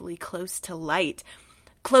awfully close to light.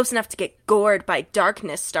 Close enough to get gored by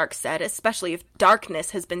darkness, Stark said, especially if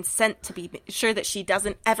darkness has been sent to be sure that she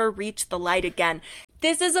doesn't ever reach the light again.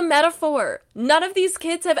 This is a metaphor. None of these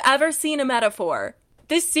kids have ever seen a metaphor.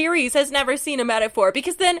 This series has never seen a metaphor,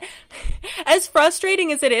 because then, as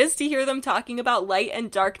frustrating as it is to hear them talking about light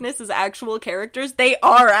and darkness as actual characters, they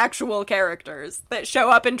are actual characters that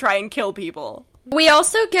show up and try and kill people. We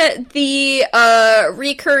also get the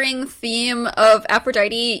recurring theme of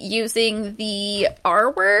Aphrodite using the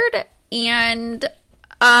R word, and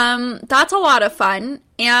that's a lot of fun.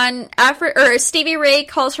 And Stevie Ray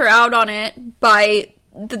calls her out on it by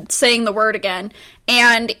saying the word again,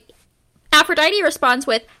 and Aphrodite responds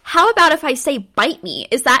with, how about if I say bite me?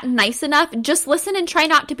 Is that nice enough? Just listen and try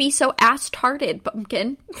not to be so ass-tarted,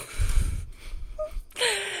 pumpkin.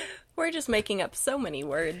 We're just making up so many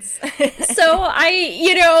words. So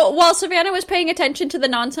while Savannah was paying attention to the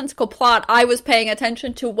nonsensical plot, I was paying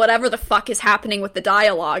attention to whatever the fuck is happening with the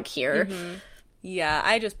dialogue here. Mm-hmm. Yeah,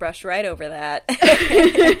 I just brushed right over that.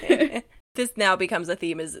 This now becomes a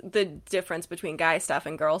theme, is the difference between guy stuff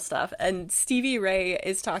and girl stuff. And Stevie Ray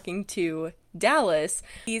is talking to Dallas.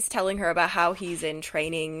 He's telling her about how he's in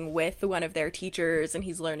training with one of their teachers and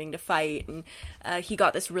he's learning to fight. And he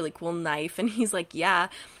got this really cool knife. And he's like, yeah,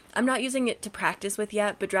 I'm not using it to practice with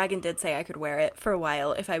yet, but Dragon did say I could wear it for a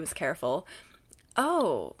while if I was careful.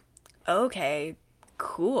 Oh, okay,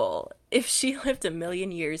 cool. If she lived a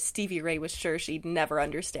million years, Stevie Ray was sure she'd never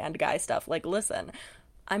understand guy stuff. Like, listen,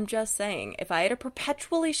 I'm just saying, if I had a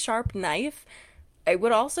perpetually sharp knife, I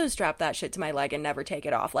would also strap that shit to my leg and never take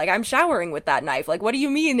it off. Like, I'm showering with that knife. Like, what do you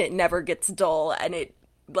mean it never gets dull? And it,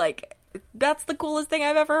 like, that's the coolest thing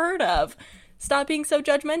I've ever heard of. Stop being so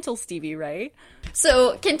judgmental, Stevie Ray.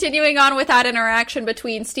 So, continuing on with that interaction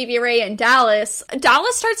between Stevie Ray and Dallas,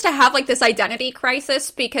 Dallas starts to have, like, this identity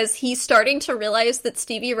crisis because he's starting to realize that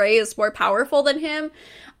Stevie Ray is more powerful than him.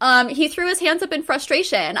 He threw his hands up in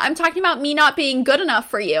frustration. I'm talking about me not being good enough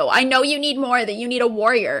for you. I know you need more, that you need a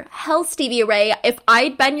warrior. Hell, Stevie Ray, if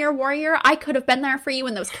I'd been your warrior, I could have been there for you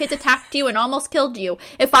when those kids attacked you and almost killed you.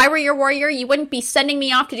 If I were your warrior, you wouldn't be sending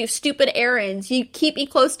me off to do stupid errands. You keep me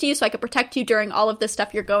close to you so I could protect you during all of this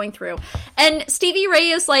stuff you're going through. And Stevie Ray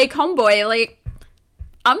is like, homeboy, like,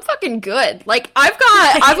 I'm fucking good. Like, I've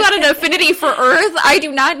got an affinity for Earth. I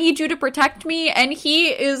do not need you to protect me. And he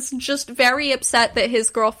is just very upset that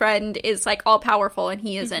his girlfriend is, like, all powerful and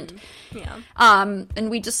he isn't. Mm-hmm. Yeah.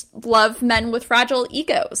 And we just love men with fragile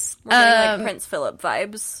egos. We're getting, like, Prince Philip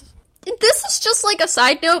vibes. This is just, like, a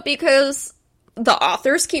side note because the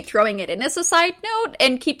authors keep throwing it in as a side note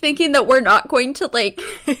and keep thinking that we're not going to, like,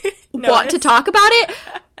 want to talk about it.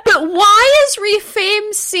 But why is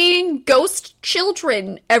Refame seeing ghost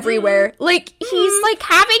children everywhere? Like, he's, like,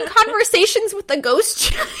 having conversations with the ghost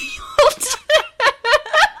child.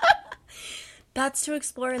 That's to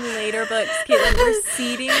explore in later books, Caitlin.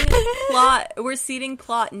 We're seeding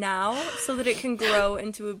plot now so that it can grow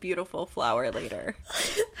into a beautiful flower later.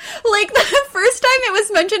 Like, the first time it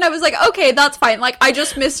was mentioned, I was like, okay, that's fine. Like, I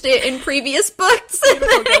just missed it in previous books. And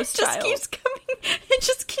then it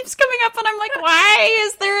just keeps coming up, and I'm like, why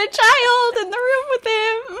is there a child in the room with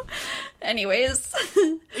him? Anyways.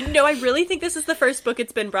 No, I really think this is the first book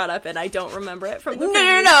it's been brought up in. I don't remember it from the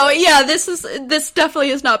No. Yeah, this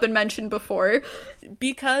definitely has not been mentioned before.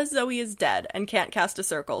 Because Zoe is dead and can't cast a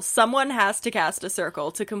circle, someone has to cast a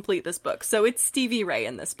circle to complete this book. So it's Stevie Ray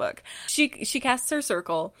in this book. She casts her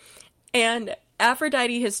circle, and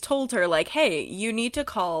Aphrodite has told her, like, hey, you need to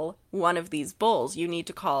call one of these bulls. You need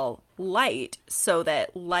to call Light so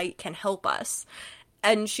that Light can help us.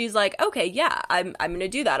 And she's like, okay, yeah, I'm gonna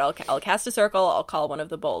do that. I'll cast a circle, I'll call one of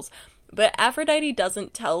the bulls. But Aphrodite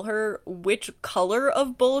doesn't tell her which color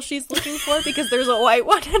of bull she's looking for because there's a white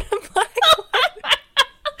one and a black one.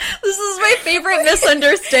 This is my favorite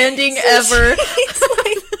misunderstanding ever.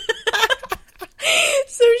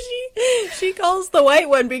 So she calls the white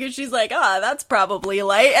one because she's like, that's probably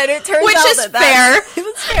Light, and it turns out that's fair.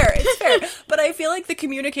 It's fair. But I feel like the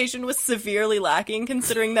communication was severely lacking,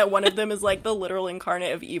 considering that one of them is like the literal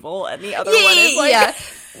incarnate of evil, and the other one is like,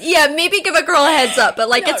 yeah. Maybe give a girl a heads up, but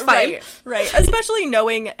like it's fine, right? Especially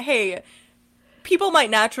knowing, hey, people might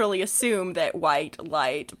naturally assume that white,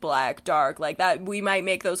 light, black, dark, like that. We might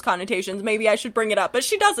make those connotations. Maybe I should bring it up, but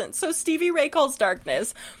she doesn't. So Stevie Ray calls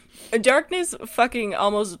Darkness. Darkness fucking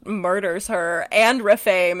almost murders her and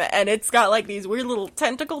Refame, and it's got like these weird little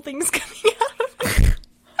tentacle things coming out of it.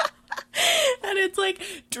 And it's like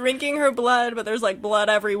drinking her blood, but there's like blood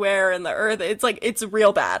everywhere in the earth. It's like, it's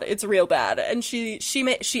real bad. It's real bad. And she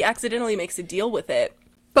accidentally makes a deal with it.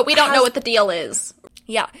 But we don't know what the deal is.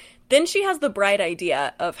 Yeah. Then she has the bright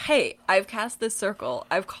idea of, hey, I've cast this circle.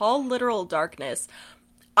 I've called literal darkness.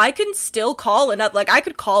 I can still call enough, like, I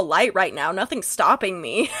could call Light right now. Nothing's stopping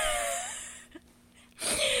me.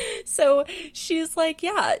 So she's like,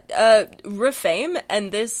 yeah, Refame and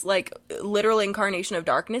this, like, literal incarnation of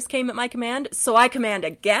darkness came at my command, so I command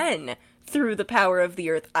again through the power of the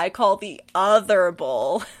earth. I call the other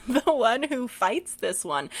bull, the one who fights this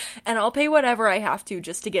one, and I'll pay whatever I have to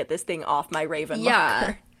just to get this thing off my raven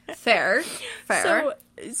marker. Fair.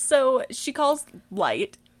 So she calls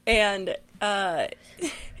Light, and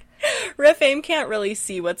Refame can't really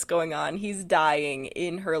see what's going on. He's dying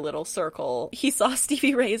in her little circle. He saw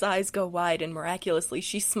Stevie Ray's eyes go wide, and miraculously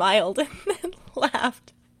she smiled and then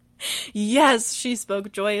laughed. Yes, she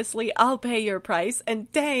spoke joyously, I'll pay your price,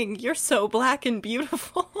 and dang, you're so black and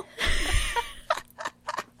beautiful.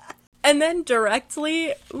 And then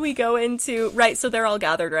directly we go into, right, so they're all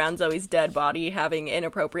gathered around Zoe's dead body having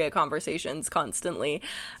inappropriate conversations constantly.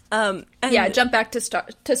 And yeah, jump back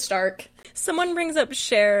to Stark. Someone brings up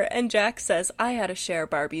Cher, and Jack says, I had a Cher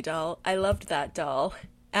Barbie doll. I loved that doll.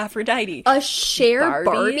 Aphrodite. A Cher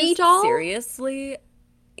Barbie doll? Seriously?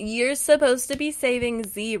 You're supposed to be saving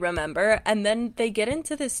Z, remember? And then they get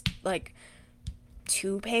into this, like,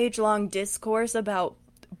 2-page long discourse about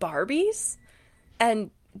Barbies? And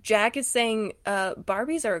Jack is saying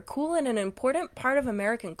Barbies are a cool and an important part of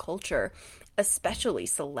American culture, especially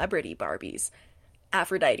celebrity Barbies.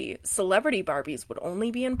 Aphrodite, celebrity Barbies would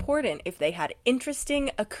only be important if they had interesting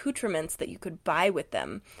accoutrements that you could buy with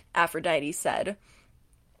them, Aphrodite said.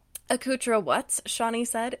 Accoutre what? Shawnee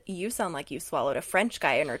said. You sound like you swallowed a French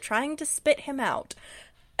guy and are trying to spit him out.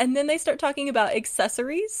 And then they start talking about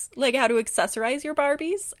accessories, like how to accessorize your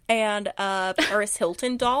Barbies, and Paris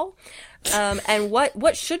Hilton doll, and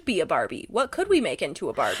what should be a Barbie? What could we make into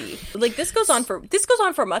a Barbie? Like this goes on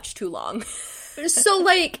for much too long. So,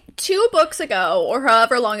 like, 2 books ago, or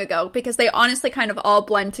however long ago, because they honestly kind of all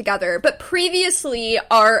blend together, but previously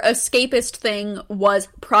our escapist thing was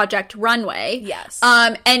Project Runway. Yes.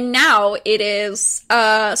 And now it is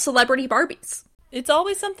Celebrity Barbies. It's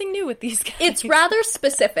always something new with these guys. It's rather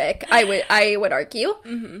specific, I would argue.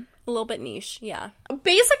 Mm-hmm. A little bit niche, yeah.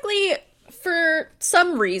 Basically, for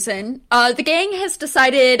some reason, the gang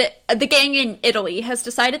in Italy has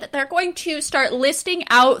decided that they're going to start listing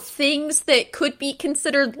out things that could be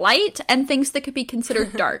considered light and things that could be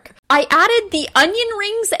considered dark. I added the onion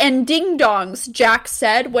rings and ding-dongs, Jack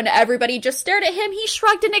said when everybody just stared at him. He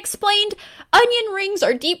shrugged and explained, onion rings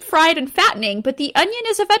are deep-fried and fattening, but the onion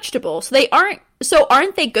is a vegetable, so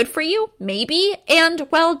aren't they good for you? Maybe. And,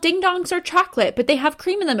 well, ding-dongs are chocolate, but they have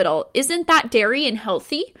cream in the middle. Isn't that dairy and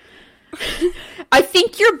healthy? I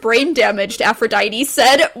think you're brain damaged, Aphrodite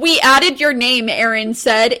said. We added your name, Aaron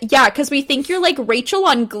said. Yeah, because we think you're like Rachel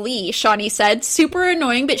on Glee, Shawnee said. Super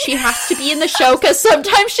annoying, but she has to be in the show because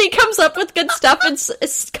sometimes she comes up with good stuff and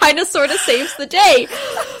kind of sort of saves the day.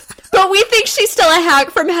 But we think she's still a hack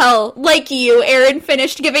from hell. Like you, Aaron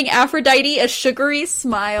finished, giving Aphrodite a sugary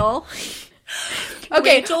smile.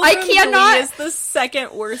 Okay, Rachel I from cannot. Glee is the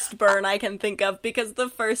second worst burn I can think of because the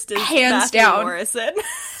first is Hands Matthew down. Morrison.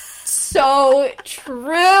 So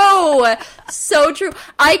true. So true.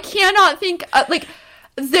 I cannot think,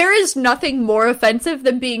 there is nothing more offensive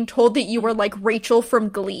than being told that you were like Rachel from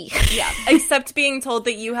Glee. Yeah, except being told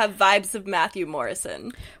that you have vibes of Matthew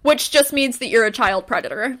Morrison. Which just means that you're a child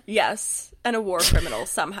predator. Yes, and a war criminal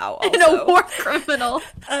somehow also. And a war criminal.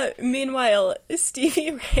 Meanwhile,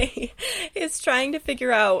 Stevie Ray is trying to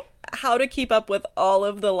figure out how to keep up with all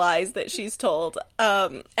of the lies that she's told.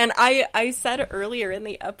 And I said earlier in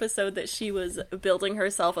the episode that she was building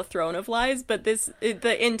herself a throne of lies, but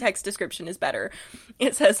the in-text description is better.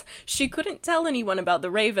 It says, she couldn't tell anyone about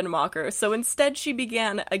the Raven Mocker, so instead she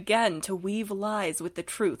began again to weave lies with the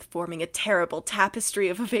truth, forming a terrible tapestry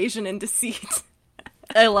of evasion and deceit.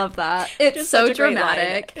 I love that. It's so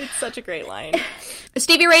dramatic. It's such a great line.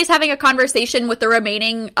 Stevie Ray's having a conversation with the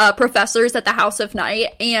remaining professors at the House of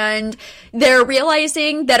Night, and they're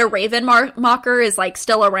realizing that a Raven Mocker is, like,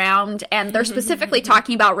 still around, and they're specifically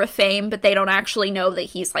talking about Rafame, but they don't actually know that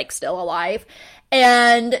he's, like, still alive.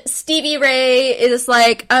 And Stevie Ray is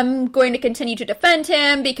like, I'm going to continue to defend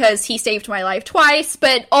him because he saved my life twice,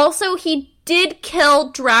 but also he did kill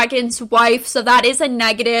Dragon's wife, so that is a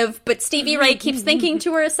negative. But Stevie Ray keeps thinking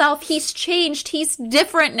to herself, he's changed, he's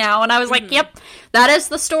different now. And I was like, yep, that is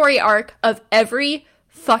the story arc of every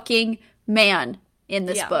fucking man in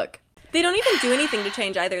this book. They don't even do anything to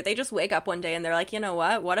change either. They just wake up one day and they're like, you know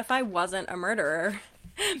what? What if I wasn't a murderer?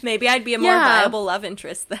 Maybe I'd be a more viable love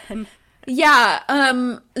interest then.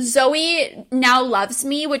 Yeah, Zoe now loves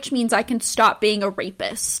me, which means I can stop being a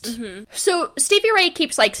rapist. Mm-hmm. So Stevie Ray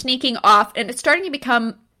keeps, like, sneaking off, and it's starting to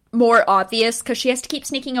become more obvious because she has to keep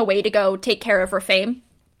sneaking away to go take care of her fame.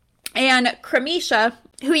 And Cramisha,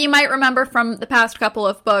 who you might remember from the past couple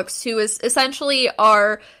of books, who is essentially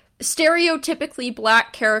our stereotypically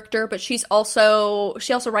black character, but she also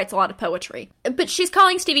writes a lot of poetry. But she's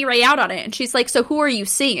calling Stevie Ray out on it, and she's like, so who are you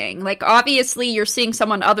seeing? Like, obviously you're seeing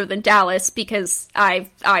someone other than Dallas, because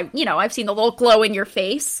I've seen the little glow in your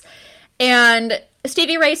face. And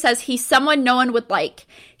Stevie Ray says he's someone no one would like.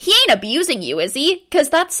 He ain't abusing you, is he? Because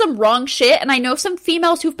that's some wrong shit, and I know some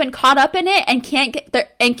females who've been caught up in it and can't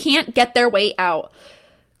get their way out.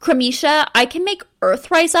 Cramisha, I can make Earth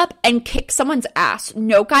rise up and kick someone's ass.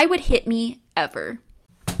 No guy would hit me, ever.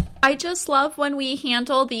 I just love when we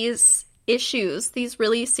handle these issues, these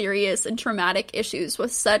really serious and traumatic issues,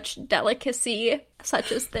 with such delicacy,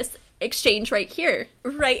 such as this exchange right here.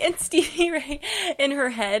 Right, and Stevie Ray in her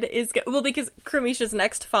head is... Well, because Cramisha's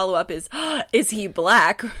next follow-up is he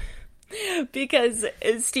black? Because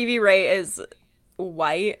Stevie Ray is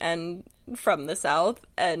white and from the South,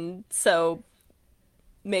 and so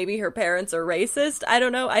maybe her parents are racist. I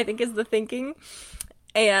don't know, I think is the thinking.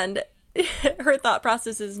 And her thought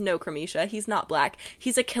process is, no, Cramisha, he's not black.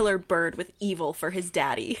 He's a killer bird with evil for his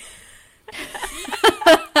daddy.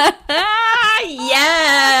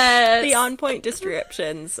 Yes! The on-point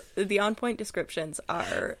descriptions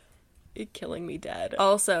are killing me dead.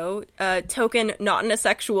 Also, token not in a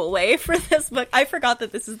sexual way for this book. I forgot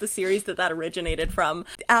that this is the series that originated from.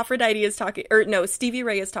 Aphrodite is talking, or no, Stevie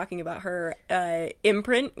Ray is talking about her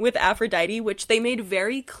imprint with Aphrodite, which they made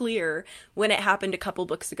very clear when it happened a couple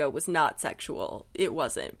books ago was not sexual. It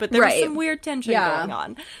wasn't. But there was some weird tension going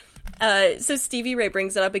on. So Stevie Ray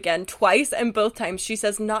brings it up again twice, and both times she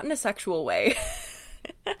says not in a sexual way.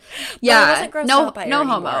 Yeah, I wasn't grossed out by her no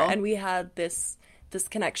anymore, homo. and we had this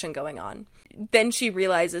connection going on. Then she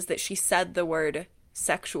realizes that she said the word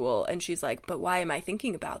sexual, and she's like, but why am I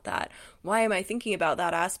thinking about that? Why am I thinking about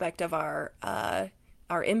that aspect of our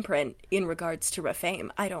imprint in regards to Refame?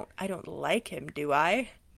 I don't like him, do I?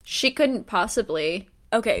 She couldn't possibly.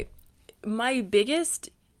 Okay, my biggest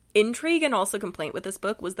intrigue and also complaint with this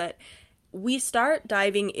book was that we start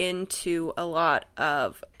diving into a lot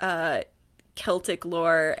of Celtic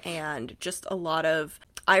lore and just a lot of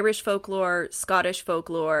Irish folklore, Scottish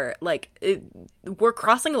folklore. We're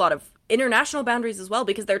crossing a lot of international boundaries as well,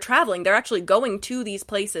 because they're traveling. They're actually going to these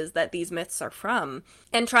places that these myths are from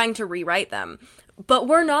and trying to rewrite them. But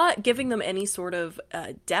we're not giving them any sort of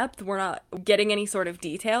depth. We're not getting any sort of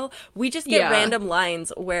detail. We just get random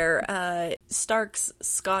lines where Stark's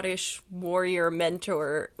Scottish warrior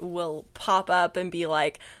mentor will pop up and be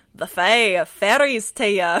like, the Fae, fairies to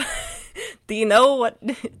ya. Do you know what...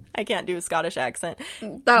 I can't do a Scottish accent.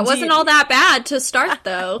 That wasn't all that bad to start,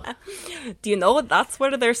 though. Do you know that's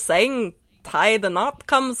where they're saying tie the knot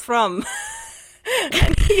comes from?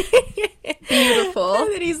 Beautiful.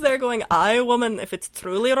 And then he's there going, aye, woman, if it's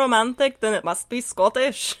truly romantic, then it must be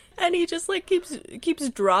Scottish. And he just, keeps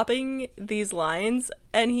dropping these lines,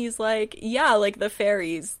 and he's like, yeah, the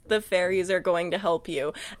fairies are going to help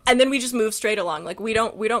you. And then we just move straight along. We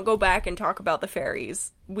don't go back and talk about the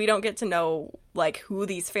fairies. We don't get to know, who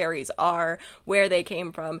these fairies are, where they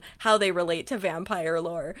came from, how they relate to vampire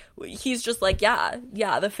lore. He's just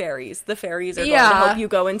yeah, the fairies. The fairies are going to help you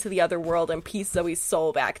go into the other world and piece Zoe's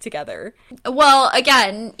soul back together. Well,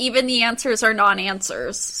 again, even the answers are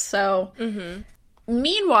non-answers, so... Mm-hmm.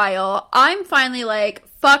 Meanwhile, I'm finally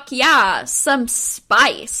fuck yeah, some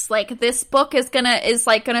spice. This book is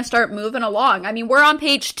gonna start moving along. I mean, we're on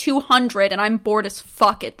page 200 and I'm bored as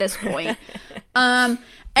fuck at this point. I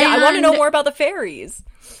want to know more about the fairies.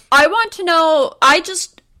 I want to know, I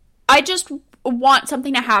just want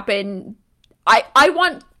something to happen. I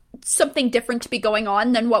want something different to be going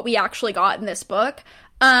on than what we actually got in this book.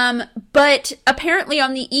 But apparently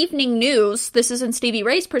on the evening news, this is in Stevie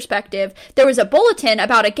Ray's perspective, there was a bulletin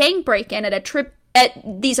about a gang break-in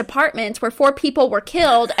at these apartments where 4 people were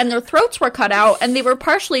killed and their throats were cut out and they were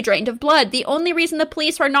partially drained of blood. The only reason the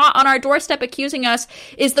police are not on our doorstep accusing us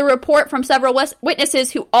is the report from several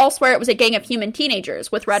witnesses who all swear it was a gang of human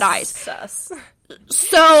teenagers with red eyes. Sus.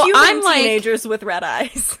 So human teenagers with red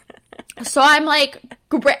eyes. So I'm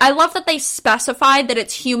great. I love that they specified that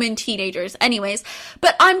it's human teenagers anyways,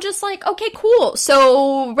 but I'm just okay, cool.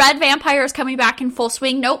 So red vampire is coming back in full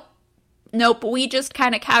swing. Nope. We just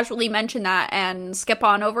kind of casually mention that and skip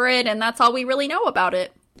on over it, and that's all we really know about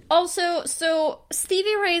it. Also, so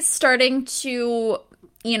Stevie Ray's starting to,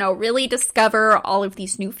 really discover all of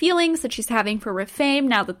these new feelings that she's having for Refame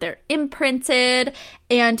now that they're imprinted,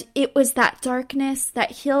 and it was that darkness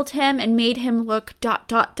that healed him and made him look ...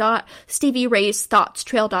 Stevie Ray's thoughts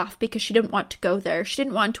trailed off because she didn't want to go there. She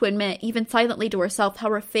didn't want to admit, even silently to herself, how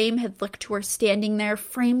Refame had looked to her standing there,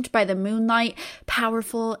 framed by the moonlight,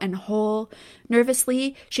 powerful and whole.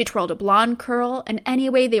 Nervously, she twirled a blonde curl, and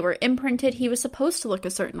anyway they were imprinted, he was supposed to look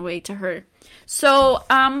a certain way to her. So,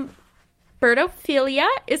 Birdophilia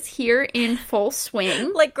is here in full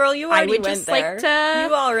swing. Girl, you already went there.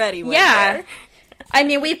 You already went there. I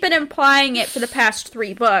mean, we've been implying it for the past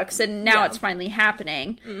 3 books, and now it's finally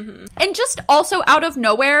happening. Mm-hmm. And just also out of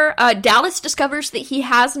nowhere, Dallas discovers that he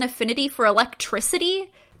has an affinity for electricity.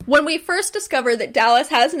 When we first discover that Dallas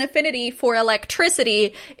has an affinity for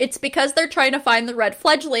electricity, it's because they're trying to find the red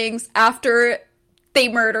fledglings after they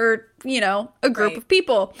murdered, a group of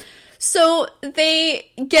people. So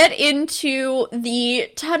they get into the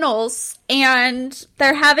tunnels and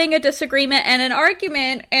they're having a disagreement and an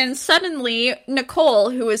argument, and suddenly Nicole,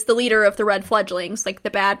 who is the leader of the red fledglings, like the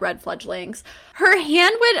bad red fledglings, her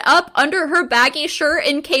hand went up under her baggy shirt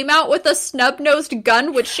and came out with a snub-nosed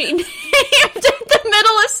gun, which she aimed at the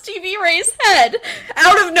middle of Stevie Ray's head.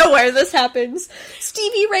 Out of nowhere, this happens.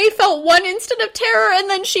 Stevie Ray felt one instant of terror, and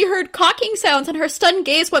then she heard cocking sounds, and her stunned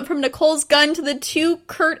gaze went from Nicole's gun to the two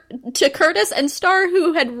to Curtis and Star,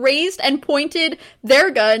 who had raised and pointed their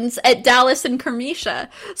guns at Dallas and Kermisha.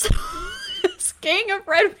 So this gang of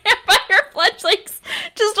red vampire fledglings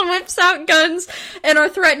just whips out guns and are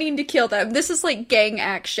threatening to kill them. This is like gang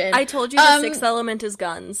action. I told you the sixth element is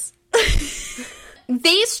guns.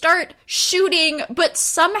 They start shooting, but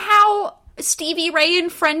somehow Stevie Ray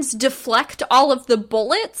and friends deflect all of the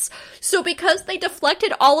bullets. So because they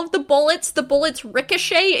deflected all of the bullets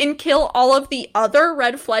ricochet and kill all of the other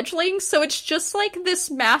red fledglings. So it's just like this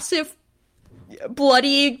massive,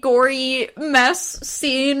 bloody, gory mess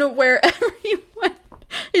scene where everyone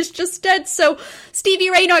is just dead. So Stevie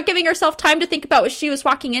Ray, not giving herself time to think about what she was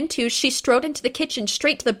walking into, she strode into the kitchen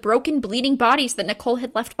straight to the broken, bleeding bodies that Nicole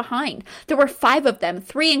had left behind. There were 5 of them,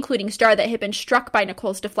 3 including Star, that had been struck by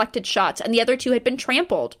Nicole's deflected shots, and the other 2 had been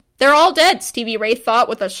trampled. They're all dead, Stevie Ray thought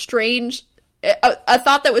with a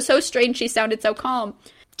thought that was so strange she sounded so calm.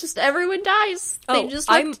 Just everyone dies.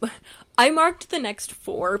 I marked the next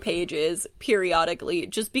 4 pages periodically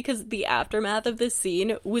just because the aftermath of this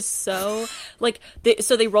scene was so, like,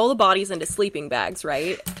 they roll the bodies into sleeping bags,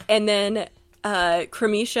 right? And then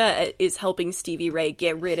Kermisha is helping Stevie Ray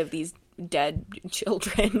get rid of these dead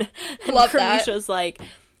children. And Love that. Kermisha's like,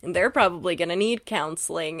 they're probably gonna need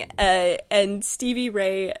counseling. And Stevie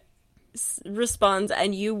Ray responds,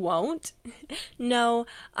 and you won't? No,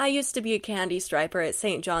 I used to be a candy striper at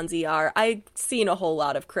St. John's ER. I've seen a whole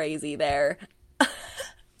lot of crazy there.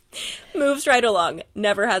 Moves right along.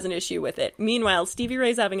 Never has an issue with it. Meanwhile, Stevie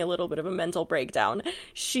Ray's having a little bit of a mental breakdown.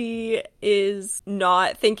 She is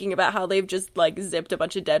not thinking about how they've just, like, zipped a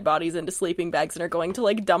bunch of dead bodies into sleeping bags and are going to,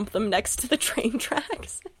 like, dump them next to the train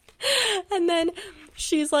tracks. And then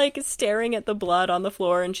she's, like, staring at the blood on the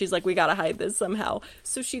floor, and she's like, we gotta hide this somehow.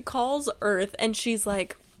 So she calls Earth, and she's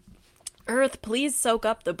like, Earth, please soak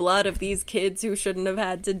up the blood of these kids who shouldn't have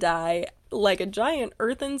had to die. Like a giant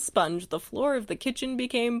earthen sponge, the floor of the kitchen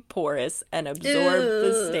became porous and absorbed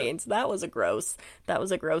the stains. That was a gross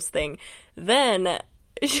thing. Then...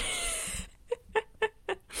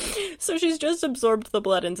 So she's just absorbed the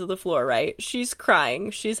blood into the floor, right? She's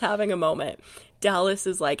crying. She's having a moment. Dallas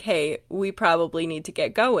is like, hey, we probably need to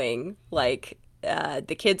get going. Like,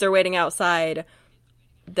 the kids are waiting outside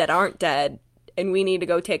that aren't dead, and we need to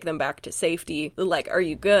go take them back to safety. Like, are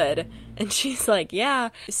you good? And she's like, yeah.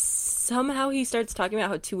 Somehow he starts talking about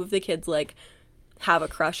how 2 of the kids, like, have a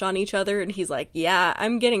crush on each other, and he's like, yeah,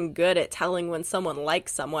 I'm getting good at telling when someone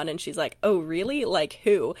likes someone. And she's like, oh, really? Like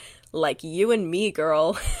who? Like you and me,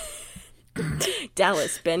 girl.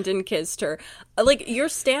 Dallas bent and kissed her. Like, you're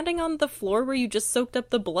standing on the floor where you just soaked up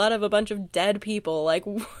the blood of a bunch of dead people. Like,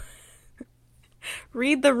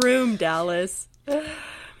 read the room, Dallas.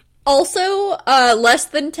 Also, less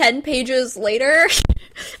than 10 pages later,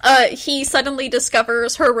 he suddenly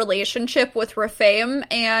discovers her relationship with Rafame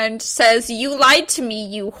and says, you lied to me,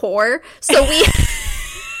 you whore. So we...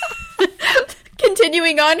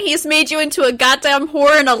 Continuing on, he's made you into a goddamn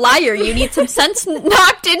whore and a liar. You need some sense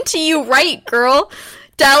knocked into you right, girl.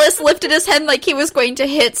 Dallas lifted his head like he was going to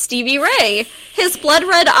hit Stevie Ray. His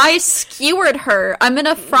blood-red eyes skewered her. I'm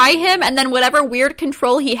gonna fry him, and then whatever weird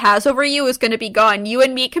control he has over you is gonna be gone. You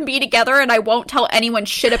and me can be together, and I won't tell anyone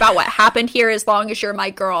shit about what happened here as long as you're my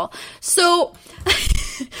girl. So...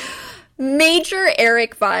 Major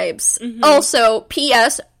Eric vibes. Mm-hmm. Also,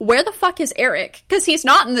 P.S., where the fuck is Eric? Because he's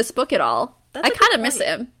not in this book at all. I kind of miss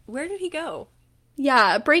him. Where did he go?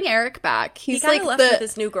 Yeah, bring Eric back. He kind of left with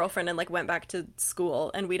his new girlfriend and, like, went back to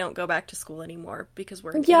school, and we don't go back to school anymore because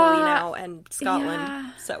we're in Italy now and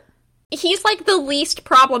Scotland, so... He's, like, the least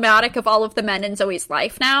problematic of all of the men in Zoe's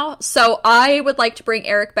life now, so I would like to bring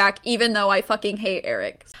Eric back, even though I fucking hate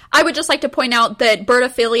Eric. I would just like to point out that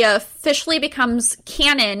Bertophilia officially becomes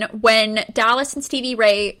canon when Dallas and Stevie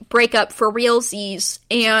Ray break up for realsies,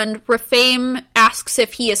 and Rafame asks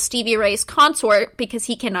if he is Stevie Ray's consort because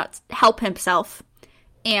he cannot help himself.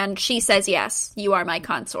 And she says, yes, you are my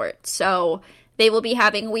consort. So they will be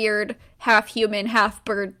having weird half-human,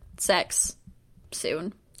 half-bird sex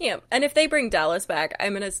soon. Yeah, and if they bring Dallas back,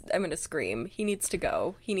 I'm gonna scream. He needs to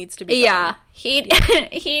go. He needs to be gone. He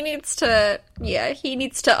needs to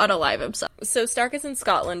unalive himself. So Stark is in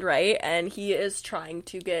Scotland, right? And he is trying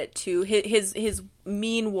to get to his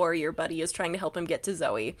mean warrior buddy is trying to help him get to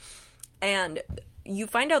Zoe. And you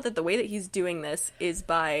find out that the way that he's doing this is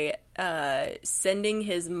by sending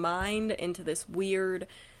his mind into this weird,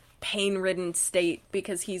 pain-ridden state,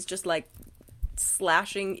 because he's just, like,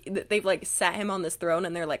 slashing. They've, like, sat him on this throne,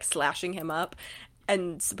 and they're, like, slashing him up.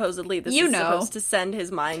 And supposedly this is supposed to send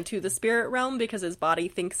his mind to the spirit realm because his body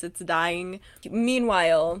thinks it's dying.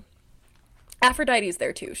 Meanwhile, Aphrodite's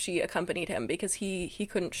there too. She accompanied him because he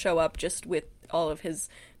couldn't show up just with all of his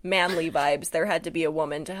manly vibes. There had to be a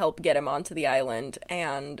woman to help get him onto the island,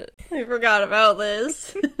 and I forgot about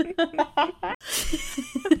this.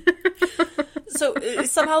 So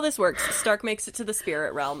somehow this works. Stark makes it to the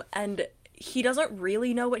spirit realm, and he doesn't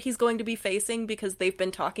really know what he's going to be facing because they've been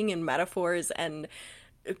talking in metaphors and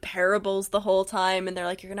parables the whole time, and they're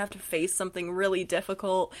like, you're gonna have to face something really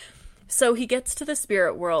difficult. So he gets to the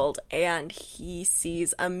spirit world, and he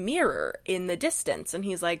sees a mirror in the distance, and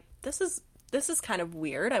he's like, this is kind of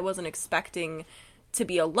weird. I wasn't expecting to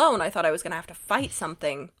be alone. I thought I was gonna have to fight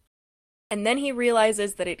something. And then he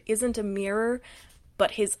realizes that it isn't a mirror,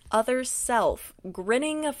 but his other self,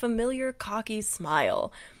 grinning a familiar cocky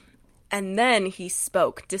smile. And then he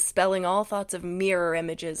spoke, dispelling all thoughts of mirror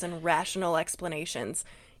images and rational explanations.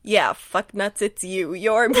 Yeah, fuck nuts, it's you.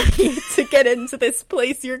 You're me. To get into this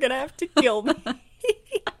place, you're gonna have to kill me.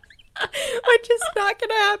 Which is not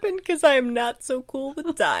gonna happen, because I am not so cool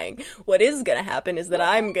with dying. What is gonna happen is that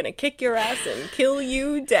I'm gonna kick your ass and kill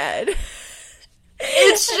you dead.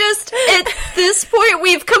 It's just, at this point,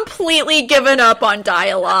 we've completely given up on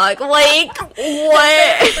dialogue. Like,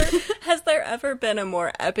 what? Has there ever been a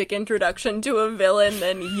more epic introduction to a villain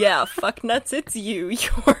than, yeah, fuck nuts, it's you,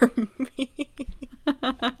 you're me.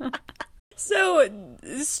 So,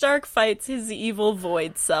 Stark fights his evil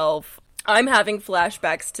void self. I'm having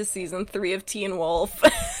flashbacks to season 3 of Teen Wolf.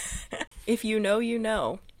 If you know, you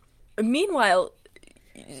know. Meanwhile,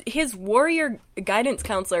 his warrior guidance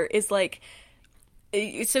counselor is like,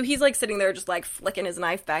 so he's, like, sitting there just, like, flicking his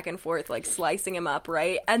knife back and forth, like, slicing him up,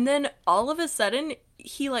 right? And then, all of a sudden,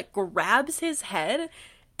 he, like, grabs his head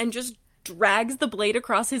and just drags the blade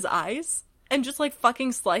across his eyes and just, like,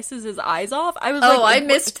 fucking slices his eyes off. I was like... Oh, I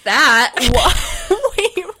missed that. What?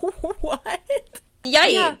 Wait, what?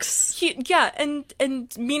 Yikes. Yeah,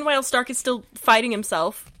 and meanwhile, Stark is still fighting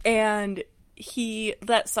himself, and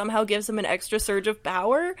that somehow gives him an extra surge of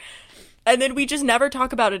power. And then we just never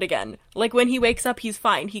talk about it again. Like, when he wakes up, he's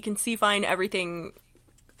fine. He can see fine. Everything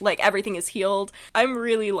is healed. I'm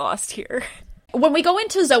really lost here. When we go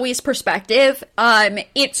into Zoe's perspective,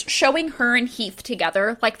 it's showing her and Heath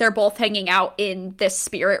together. Like, they're both hanging out in this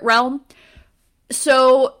spirit realm.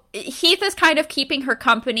 So, Heath is kind of keeping her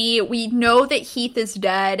company. We know that Heath is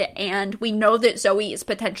dead, and we know that Zoe is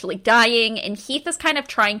potentially dying, and Heath is kind of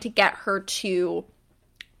trying to get her to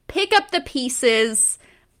pick up the pieces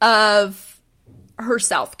of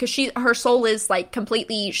herself, because her soul is, like,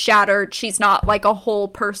 completely shattered. She's not, like, a whole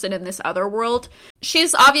person in this other world.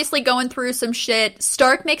 She's obviously going through some shit.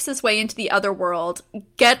 Stark makes his way into the other world,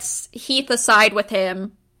 gets Heath aside with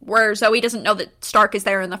him, where Zoe doesn't know that Stark is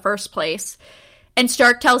there in the first place. And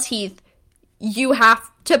Stark tells Heath, you have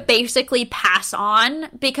to basically pass on,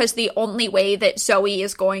 because the only way that Zoe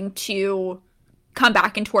is going to come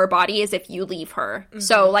back into her body is if you leave her. Mm-hmm.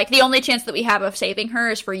 So, like, the only chance that we have of saving her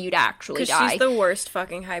is for you to actually die. Because she's the worst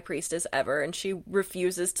fucking high priestess ever, and she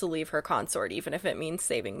refuses to leave her consort, even if it means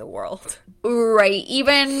saving the world. Right.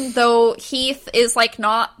 Even though Heath is, like,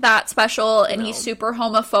 not that special, and he's super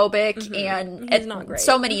homophobic, mm-hmm. and he's not great.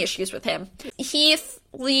 So many issues with him. Heath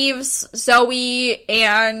leaves Zoe,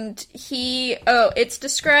 and it's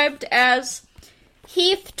described as...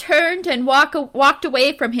 Heath turned and walked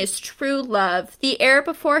away from his true love. The air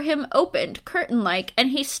before him opened, curtain-like,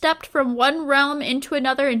 and he stepped from one realm into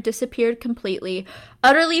another and disappeared completely.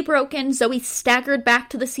 Utterly broken, Zoe staggered back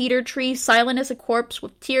to the cedar tree, silent as a corpse,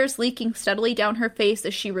 with tears leaking steadily down her face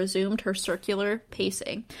as she resumed her circular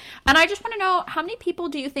pacing. And I just want to know, how many people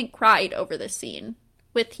do you think cried over this scene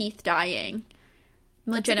with Heath dying?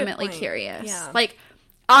 I'm legitimately curious. Yeah. Like...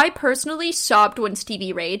 I personally sobbed when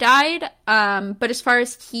Stevie Ray died, but as far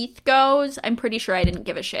as Heath goes, I'm pretty sure I didn't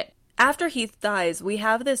give a shit. After Heath dies, we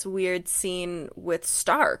have this weird scene with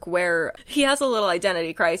Stark where he has a little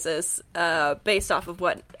identity crisis based off of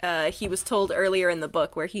what he was told earlier in the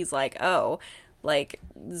book, where he's like, oh, like,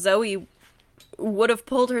 Zoe would have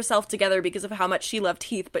pulled herself together because of how much she loved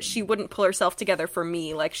Heath, but she wouldn't pull herself together for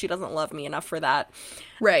me. Like, she doesn't love me enough for that.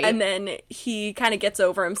 Right. And then he kind of gets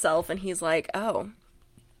over himself, and he's like, oh...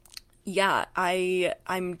 yeah,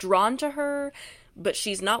 I'm drawn to her, but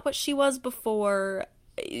she's not what she was before.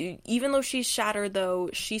 Even though she's shattered, though,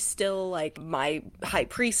 she's still, like, my high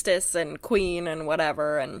priestess and queen and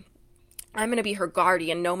whatever, and I'm going to be her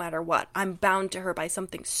guardian no matter what. I'm bound to her by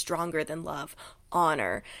something stronger than love,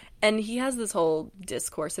 honor. And he has this whole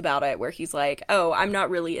discourse about it where he's like, oh, I'm not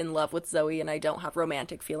really in love with Zoe and I don't have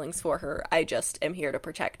romantic feelings for her. I just am here to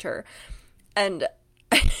protect her. And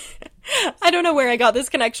I don't know where I got this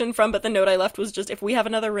connection from, but the note I left was just, if we have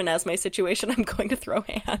another Renesmee situation, I'm going to throw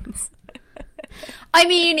hands. I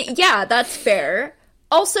mean, yeah, that's fair.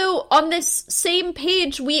 Also, on this same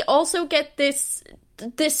page, we also get this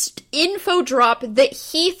info drop that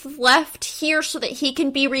Heath left here so that he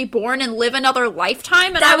can be reborn and live another lifetime.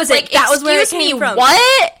 And that I was it. like, that was where it excuse came me, from.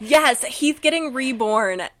 What? Yes, Heath getting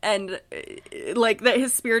reborn, and like that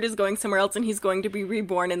his spirit is going somewhere else and he's going to be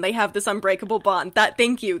reborn, and they have this unbreakable bond.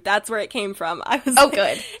 Thank you. That's where it came from. I was like,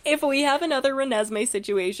 good. If we have another Renesmee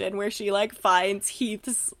situation where she like finds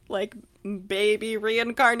Heath's like baby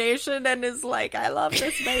reincarnation and is like, I love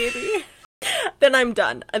this baby. Then I'm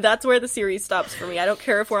done. That's where the series stops for me. I don't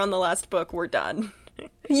care if we're on the last book, we're done.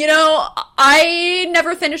 You know, I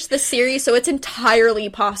never finished this series, so it's entirely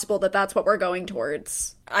possible that that's what we're going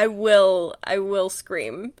towards. I will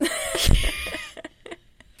scream.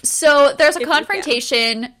 So there's a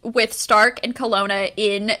confrontation with Stark and Kelowna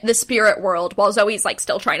in the spirit world while Zoe's like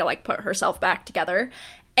still trying to like put herself back together.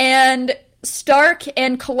 And Stark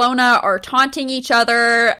and Kelowna are taunting each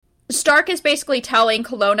other. Stark is basically telling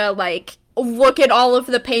Kelowna, like, look at all of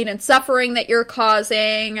the pain and suffering that you're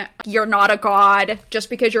causing. You're not a god. Just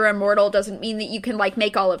because you're immortal doesn't mean that you can, like,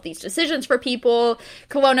 make all of these decisions for people.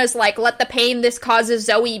 Kelowna's like, let the pain this causes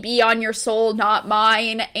Zoe be on your soul, not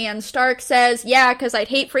mine. And Stark says, yeah, because I'd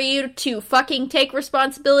hate for you to fucking take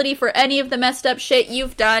responsibility for any of the messed up shit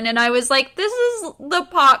you've done. And I was like, this is the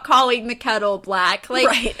pot calling the kettle black. Like,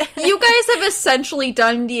 right. You guys have essentially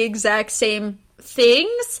done the exact same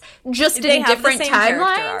things, just in different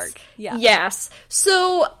timelines. Yeah. Yes.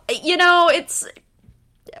 So, you know, it's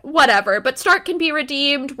whatever. But Stark can be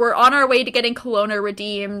redeemed. We're on our way to getting Kelowna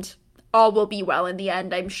redeemed. All will be well in the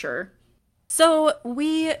end, I'm sure. So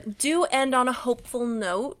we do end on a hopeful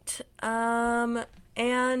note. And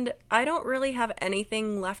I don't really have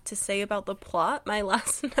anything left to say about the plot. My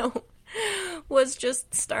last note was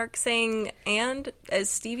just Stark saying, and as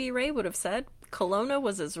Stevie Ray would have said, Kelowna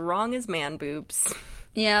was as wrong as man boobs.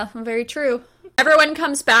 Yeah, very true. Everyone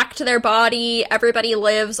comes back to their body. Everybody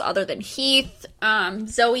lives other than Heath.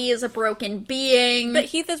 Zoe is a broken being. But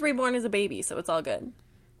Heath is reborn as a baby, so it's all good.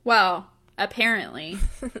 Well, apparently.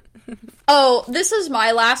 Oh, this is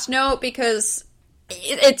my last note because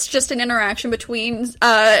it's just an interaction between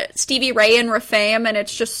Stevie Ray and Rafame, and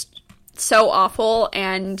it's just so awful.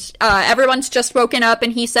 And everyone's just woken up,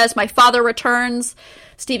 and he says, my father returns.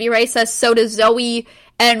 Stevie Ray says, so does Zoe,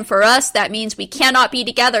 and for us, that means we cannot be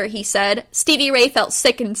together, he said. Stevie Ray felt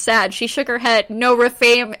sick and sad. She shook her head. No,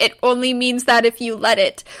 Rafame, it only means that if you let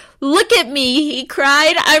it. Look at me, he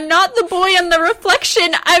cried. I'm not the boy in the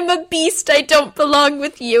reflection. I'm a beast. I don't belong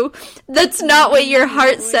with you. That's not what your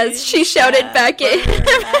heart says, she shouted back at him.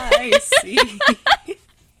 I see.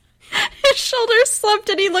 His shoulders slumped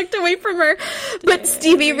and he looked away from her. But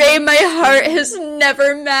Stevie Ray, my heart has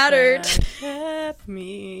never mattered. At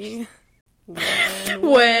me. When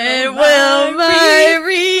will my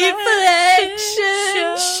reflection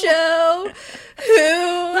show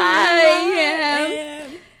who I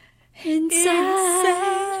am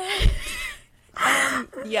inside?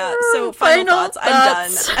 Yeah, so final thoughts. I'm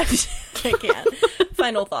done. I can't.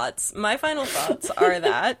 Final thoughts. My final thoughts are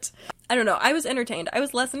that, I don't know, I was entertained. I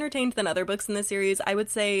was less entertained than other books in the series. I would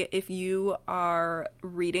say if you are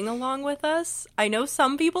reading along with us, I know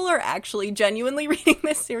some people are actually genuinely reading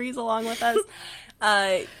this series along with us.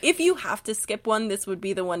 If you have to skip one, this would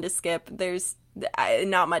be the one to skip. There's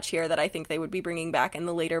not much here that I think they would be bringing back in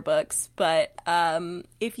the later books. But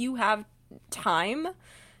if you have time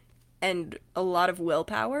and a lot of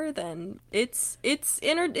willpower, then it's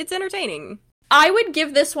entertaining. I would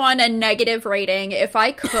give this one a negative rating if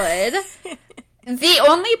I could. The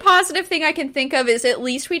only positive thing I can think of is at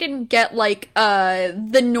least we didn't get, like,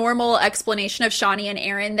 the normal explanation of Shawnee and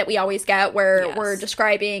Aaron that we always get, where we're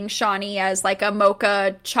describing Shawnee as, like, a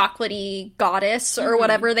mocha chocolatey goddess, or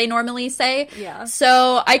whatever they normally say. Yeah.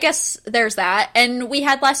 So, I guess there's that. And we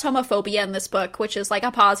had less homophobia in this book, which is, like,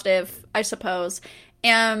 a positive, I suppose.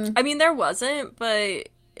 I mean, there wasn't, but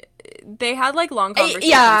they had, like, long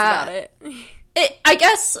conversations about it. I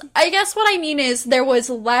guess what I mean is there was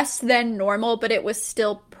less than normal, but it was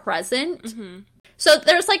still present. Mm-hmm. So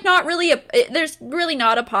there's like there's really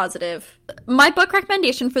not a positive. My book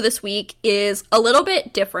recommendation for this week is a little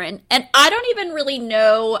bit different, and I don't even really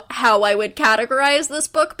know how I would categorize this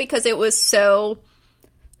book because it was so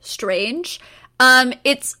strange.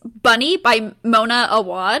 It's Bunny by Mona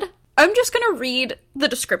Awad. I'm just going to read the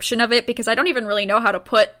description of it because I don't even really know how to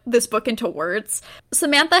put this book into words.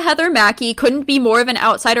 Samantha Heather Mackey couldn't be more of an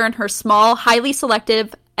outsider in her small, highly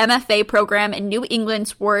selective MFA program in New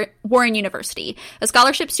England's Warren University. A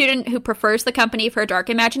scholarship student who prefers the company of her dark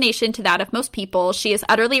imagination to that of most people, she is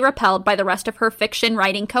utterly repelled by the rest of her fiction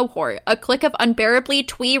writing cohort, a clique of unbearably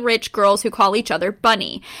twee-rich girls who call each other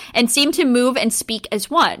Bunny, and seem to move and speak as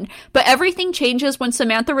one. But everything changes when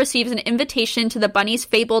Samantha receives an invitation to the Bunny's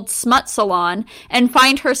fabled smut salon and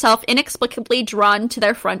finds herself inexplicably drawn to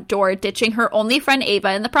their front door, ditching her only friend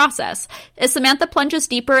Ava in the process. As Samantha plunges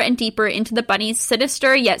deeper and deeper into the Bunny's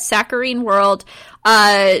sinister yet saccharine world,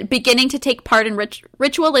 beginning to take part in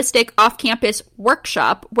ritualistic off-campus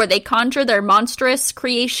workshop where they conjure their monstrous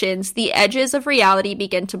creations, the edges of reality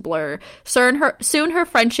begin to blur. Soon her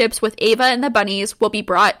friendships with Ava and the Bunnies will be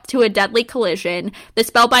brought to a deadly collision. The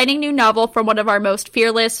spellbinding new novel from one of our most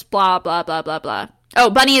fearless blah blah blah blah blah.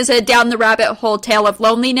 Oh, Bunny is a down-the-rabbit-hole tale of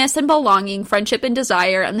loneliness and belonging, friendship and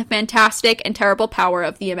desire, and the fantastic and terrible power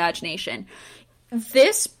of the imagination.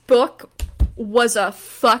 This book was a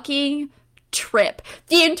fucking trip.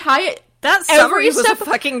 That summary was a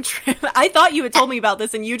fucking trip. I thought you had told me about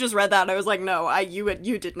this, and you just read that, and I was like, no,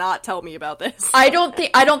 you did not tell me about this. I don't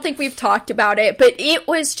think we've talked about it, but it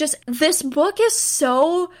was just, this book is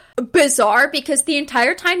so bizarre because the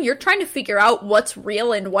entire time you're trying to figure out what's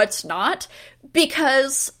real and what's not,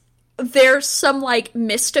 because there's some, like,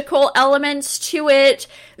 mystical elements to it.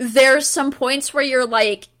 There's some points where you're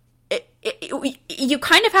like, you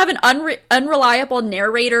kind of have an unreliable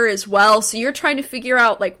narrator as well, so you're trying to figure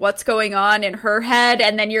out, like, what's going on in her head,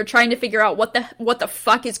 and then you're trying to figure out what the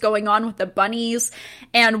fuck is going on with the bunnies,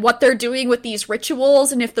 and what they're doing with these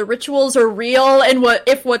rituals, and if the rituals are real, and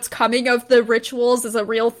if what's coming of the rituals is a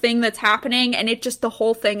real thing that's happening, and it just, the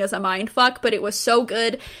whole thing is a mindfuck, but it was so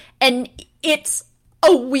good, and it's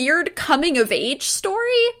a weird coming-of-age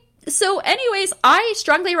story. So anyways, I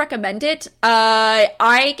strongly recommend it.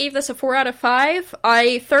 I gave this a 4 out of 5.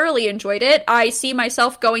 I thoroughly enjoyed it. I see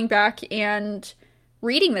myself going back and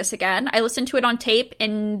reading this again. I listened to it on tape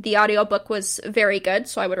and the audiobook was very good,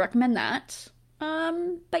 so I would recommend that.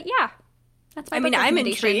 But yeah. That's my book I'm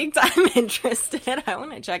intrigued. I'm interested. I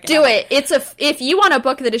want to check it out. Do it. If you want a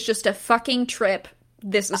book that is just a fucking trip,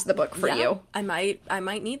 this is the book for you. I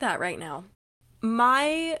might need that right now.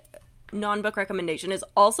 My non-book recommendation is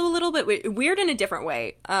also a little bit weird in a different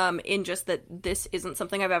way, in just that this isn't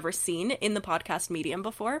something I've ever seen in the podcast medium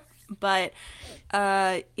before, but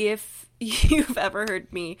if you've ever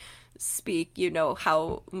heard me speak, you know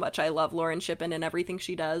how much I love Lauren Shippen and everything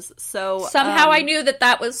she does, so somehow I knew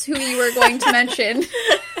that was who you were going to mention.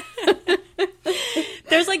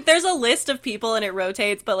 There's a list of people and it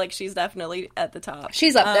rotates, but, like, she's definitely at the top.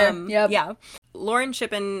 She's up there. Yep. Yeah. Lauren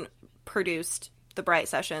Shippen produced the Bright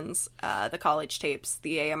Sessions, the College Tapes,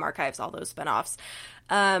 the AM Archives, all those spinoffs,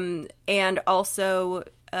 and also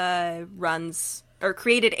runs or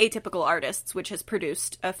created Atypical Artists, which has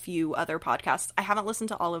produced a few other podcasts. I haven't listened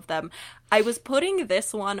to all of them. I was putting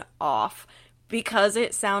this one off because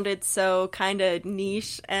it sounded so kind of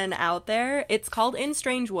niche and out there. It's called In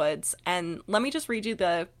Strange Woods, and let me just read you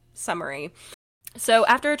the summary. So,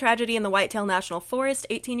 after a tragedy in the Whitetail National Forest,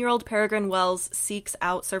 18-year-old Peregrine Wells seeks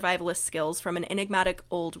out survivalist skills from an enigmatic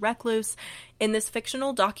old recluse. In this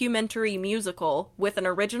fictional documentary musical with an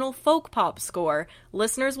original folk pop score,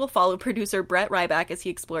 listeners will follow producer Brett Ryback as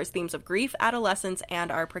he explores themes of grief, adolescence,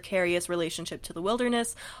 and our precarious relationship to the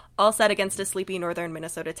wilderness, all set against a sleepy northern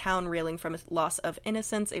Minnesota town reeling from a loss of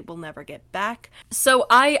innocence it will never get back. So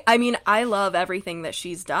I love everything that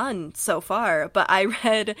she's done so far, but I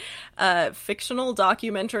read a fictional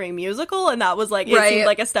documentary musical, and that was like, it seemed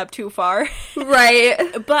like a step too far. Right.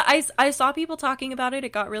 But I saw people talking about it. It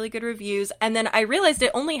got really good reviews. And then I realized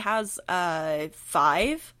it only has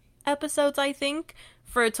 5 episodes, I think,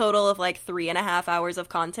 for a total of like 3.5 hours of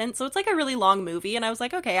content. So it's like a really long movie. And I was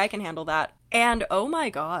like, okay, I can handle that. And oh my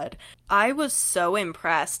God, I was so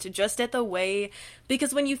impressed just at the way,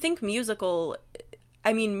 because when you think musical,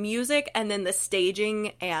 I mean, music and then the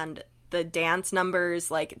staging and the dance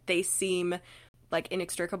numbers, like, they seem like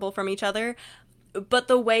inextricable from each other. But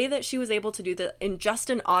the way that she was able to do that in just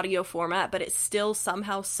an audio format, but it's still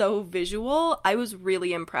somehow so visual, I was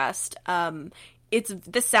really impressed. The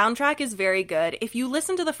soundtrack is very good. If you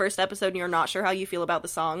listen to the first episode and you're not sure how you feel about the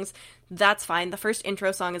songs, that's fine. The first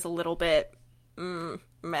intro song is a little bit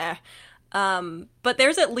meh. But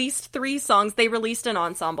there's at least 3 songs. They released an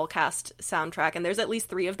ensemble cast soundtrack, and there's at least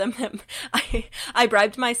 3 of them that I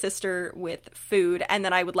bribed my sister with food, and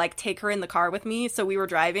then I would, like, take her in the car with me, so we were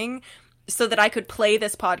driving. so that I could play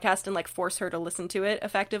this podcast and like force her to listen to it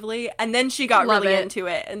effectively. And then she got Love really it. into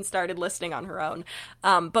it and started listening on her own.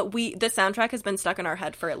 But the soundtrack has been stuck in our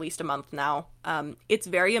head for at least a month now. It's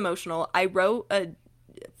very emotional. I wrote a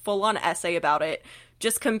full-on essay about it,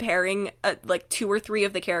 just comparing like 2 or 3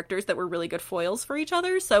 of the characters that were really good foils for each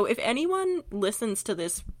other. So if anyone listens to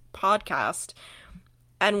this podcast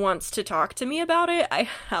and wants to talk to me about it, I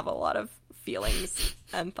have a lot of feelings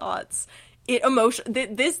and thoughts.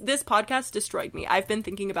 This podcast destroyed me. I've been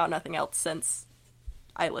thinking about nothing else since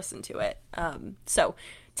I listened to it. So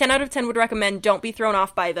 10 out of 10 would recommend. Don't be thrown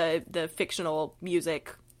off by the fictional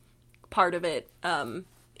music part of it.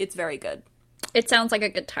 It's very good. It sounds like a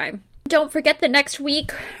good time. Don't forget that next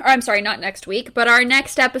week, or I'm sorry, not next week, but our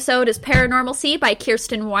next episode is Paranormalcy by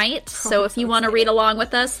Kirsten White. So if you want to read along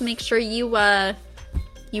with us, make sure you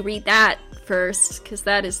read that first, because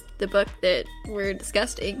that is the book that we're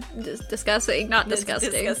discussing.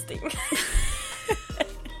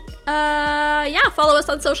 Yeah, follow us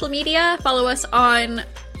on social media. Follow us on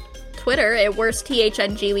Twitter at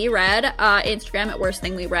worstthngweread, Instagram at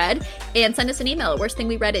worstthingweread, and send us an email at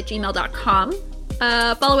worstthingweread@gmail.com.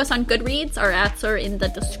 Follow us on Goodreads. Our ads are in the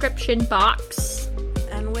description box.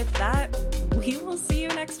 And with that, we will see you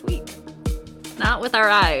next week. Not with our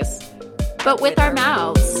eyes, but with our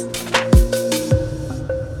mouths.